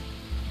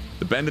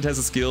 The bandit has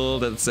a skill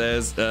that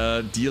says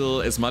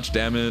deal as much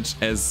damage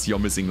as your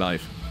missing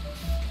life.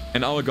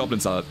 And our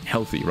goblins are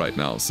healthy right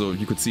now. So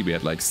you could see we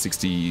had like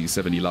 60,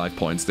 70 life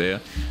points there.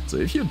 So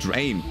if you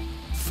drain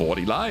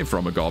 40 life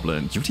from a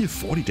goblin, you deal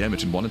 40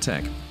 damage in one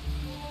attack.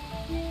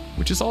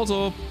 Which is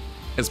also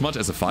as much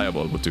as a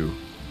fireball would do.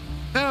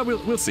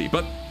 We'll see.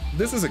 But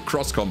this is a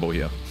cross combo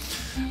here.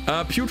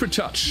 Putrid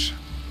Touch.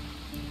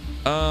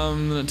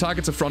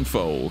 Targets a front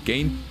foe.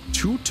 Gain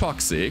 2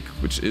 toxic,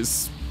 which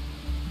is...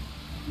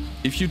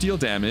 If you deal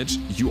damage,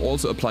 you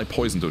also apply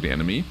poison to the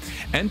enemy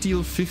and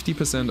deal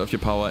 50% of your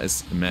power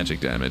as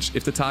magic damage.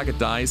 If the target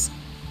dies,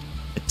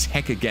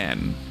 attack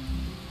again.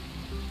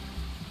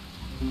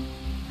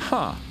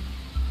 Huh.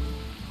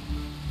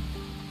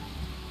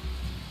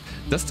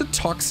 Does the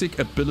toxic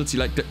ability,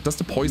 like, does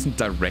the poison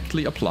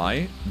directly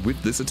apply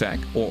with this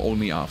attack or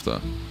only after?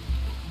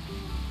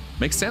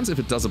 Makes sense if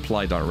it does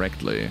apply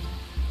directly.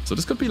 So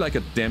this could be like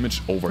a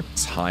damage over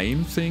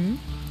time thing.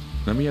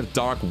 Then we have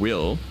Dark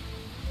Will.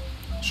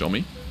 Show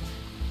me.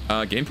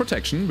 Gain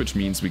protection, which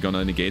means we're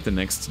gonna negate the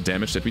next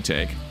damage that we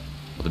take.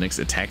 Or the next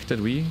attack that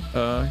we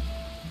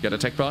get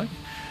attacked by.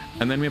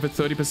 And then we have a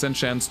 30%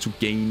 chance to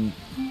gain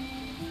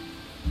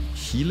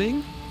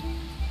healing.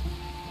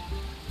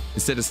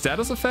 Is that a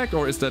status effect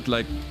or is that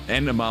like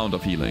an amount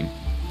of healing?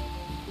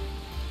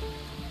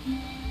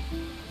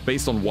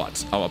 Based on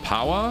what? Our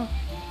power?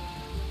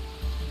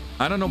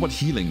 I don't know what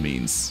healing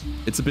means.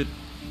 It's a bit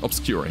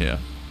obscure here.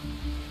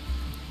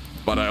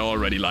 But I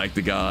already like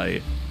the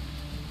guy.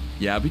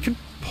 Yeah, we can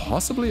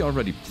possibly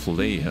already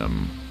play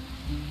him.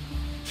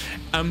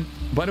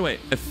 By the way,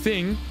 a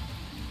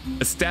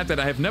stat that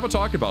I have never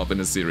talked about in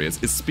this series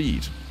is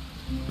speed.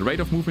 The rate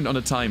of movement on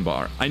a time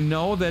bar. I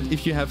know that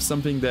if you have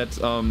something that,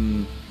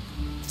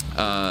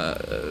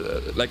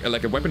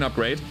 like a weapon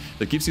upgrade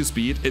that gives you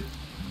speed, it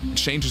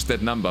changes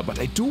that number. But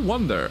I do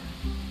wonder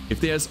if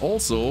there's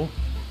also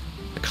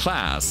a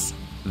class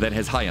that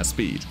has higher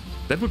speed.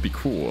 That would be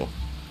cool.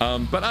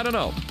 But I don't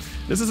know.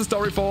 This is a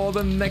story for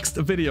the next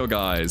video,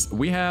 guys.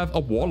 We have a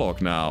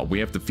warlock now. We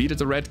have defeated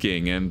the Red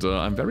King, and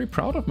I'm very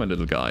proud of my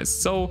little guys.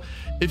 So,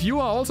 if you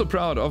are also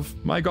proud of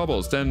my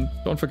gobbles, then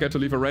don't forget to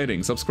leave a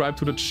rating, subscribe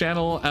to the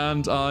channel,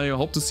 and I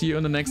hope to see you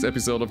in the next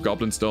episode of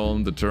Goblin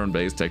Stone, the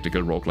turn-based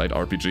tactical roguelite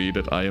RPG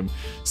that I am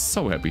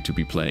so happy to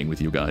be playing with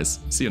you guys.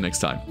 See you next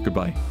time.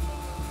 Goodbye.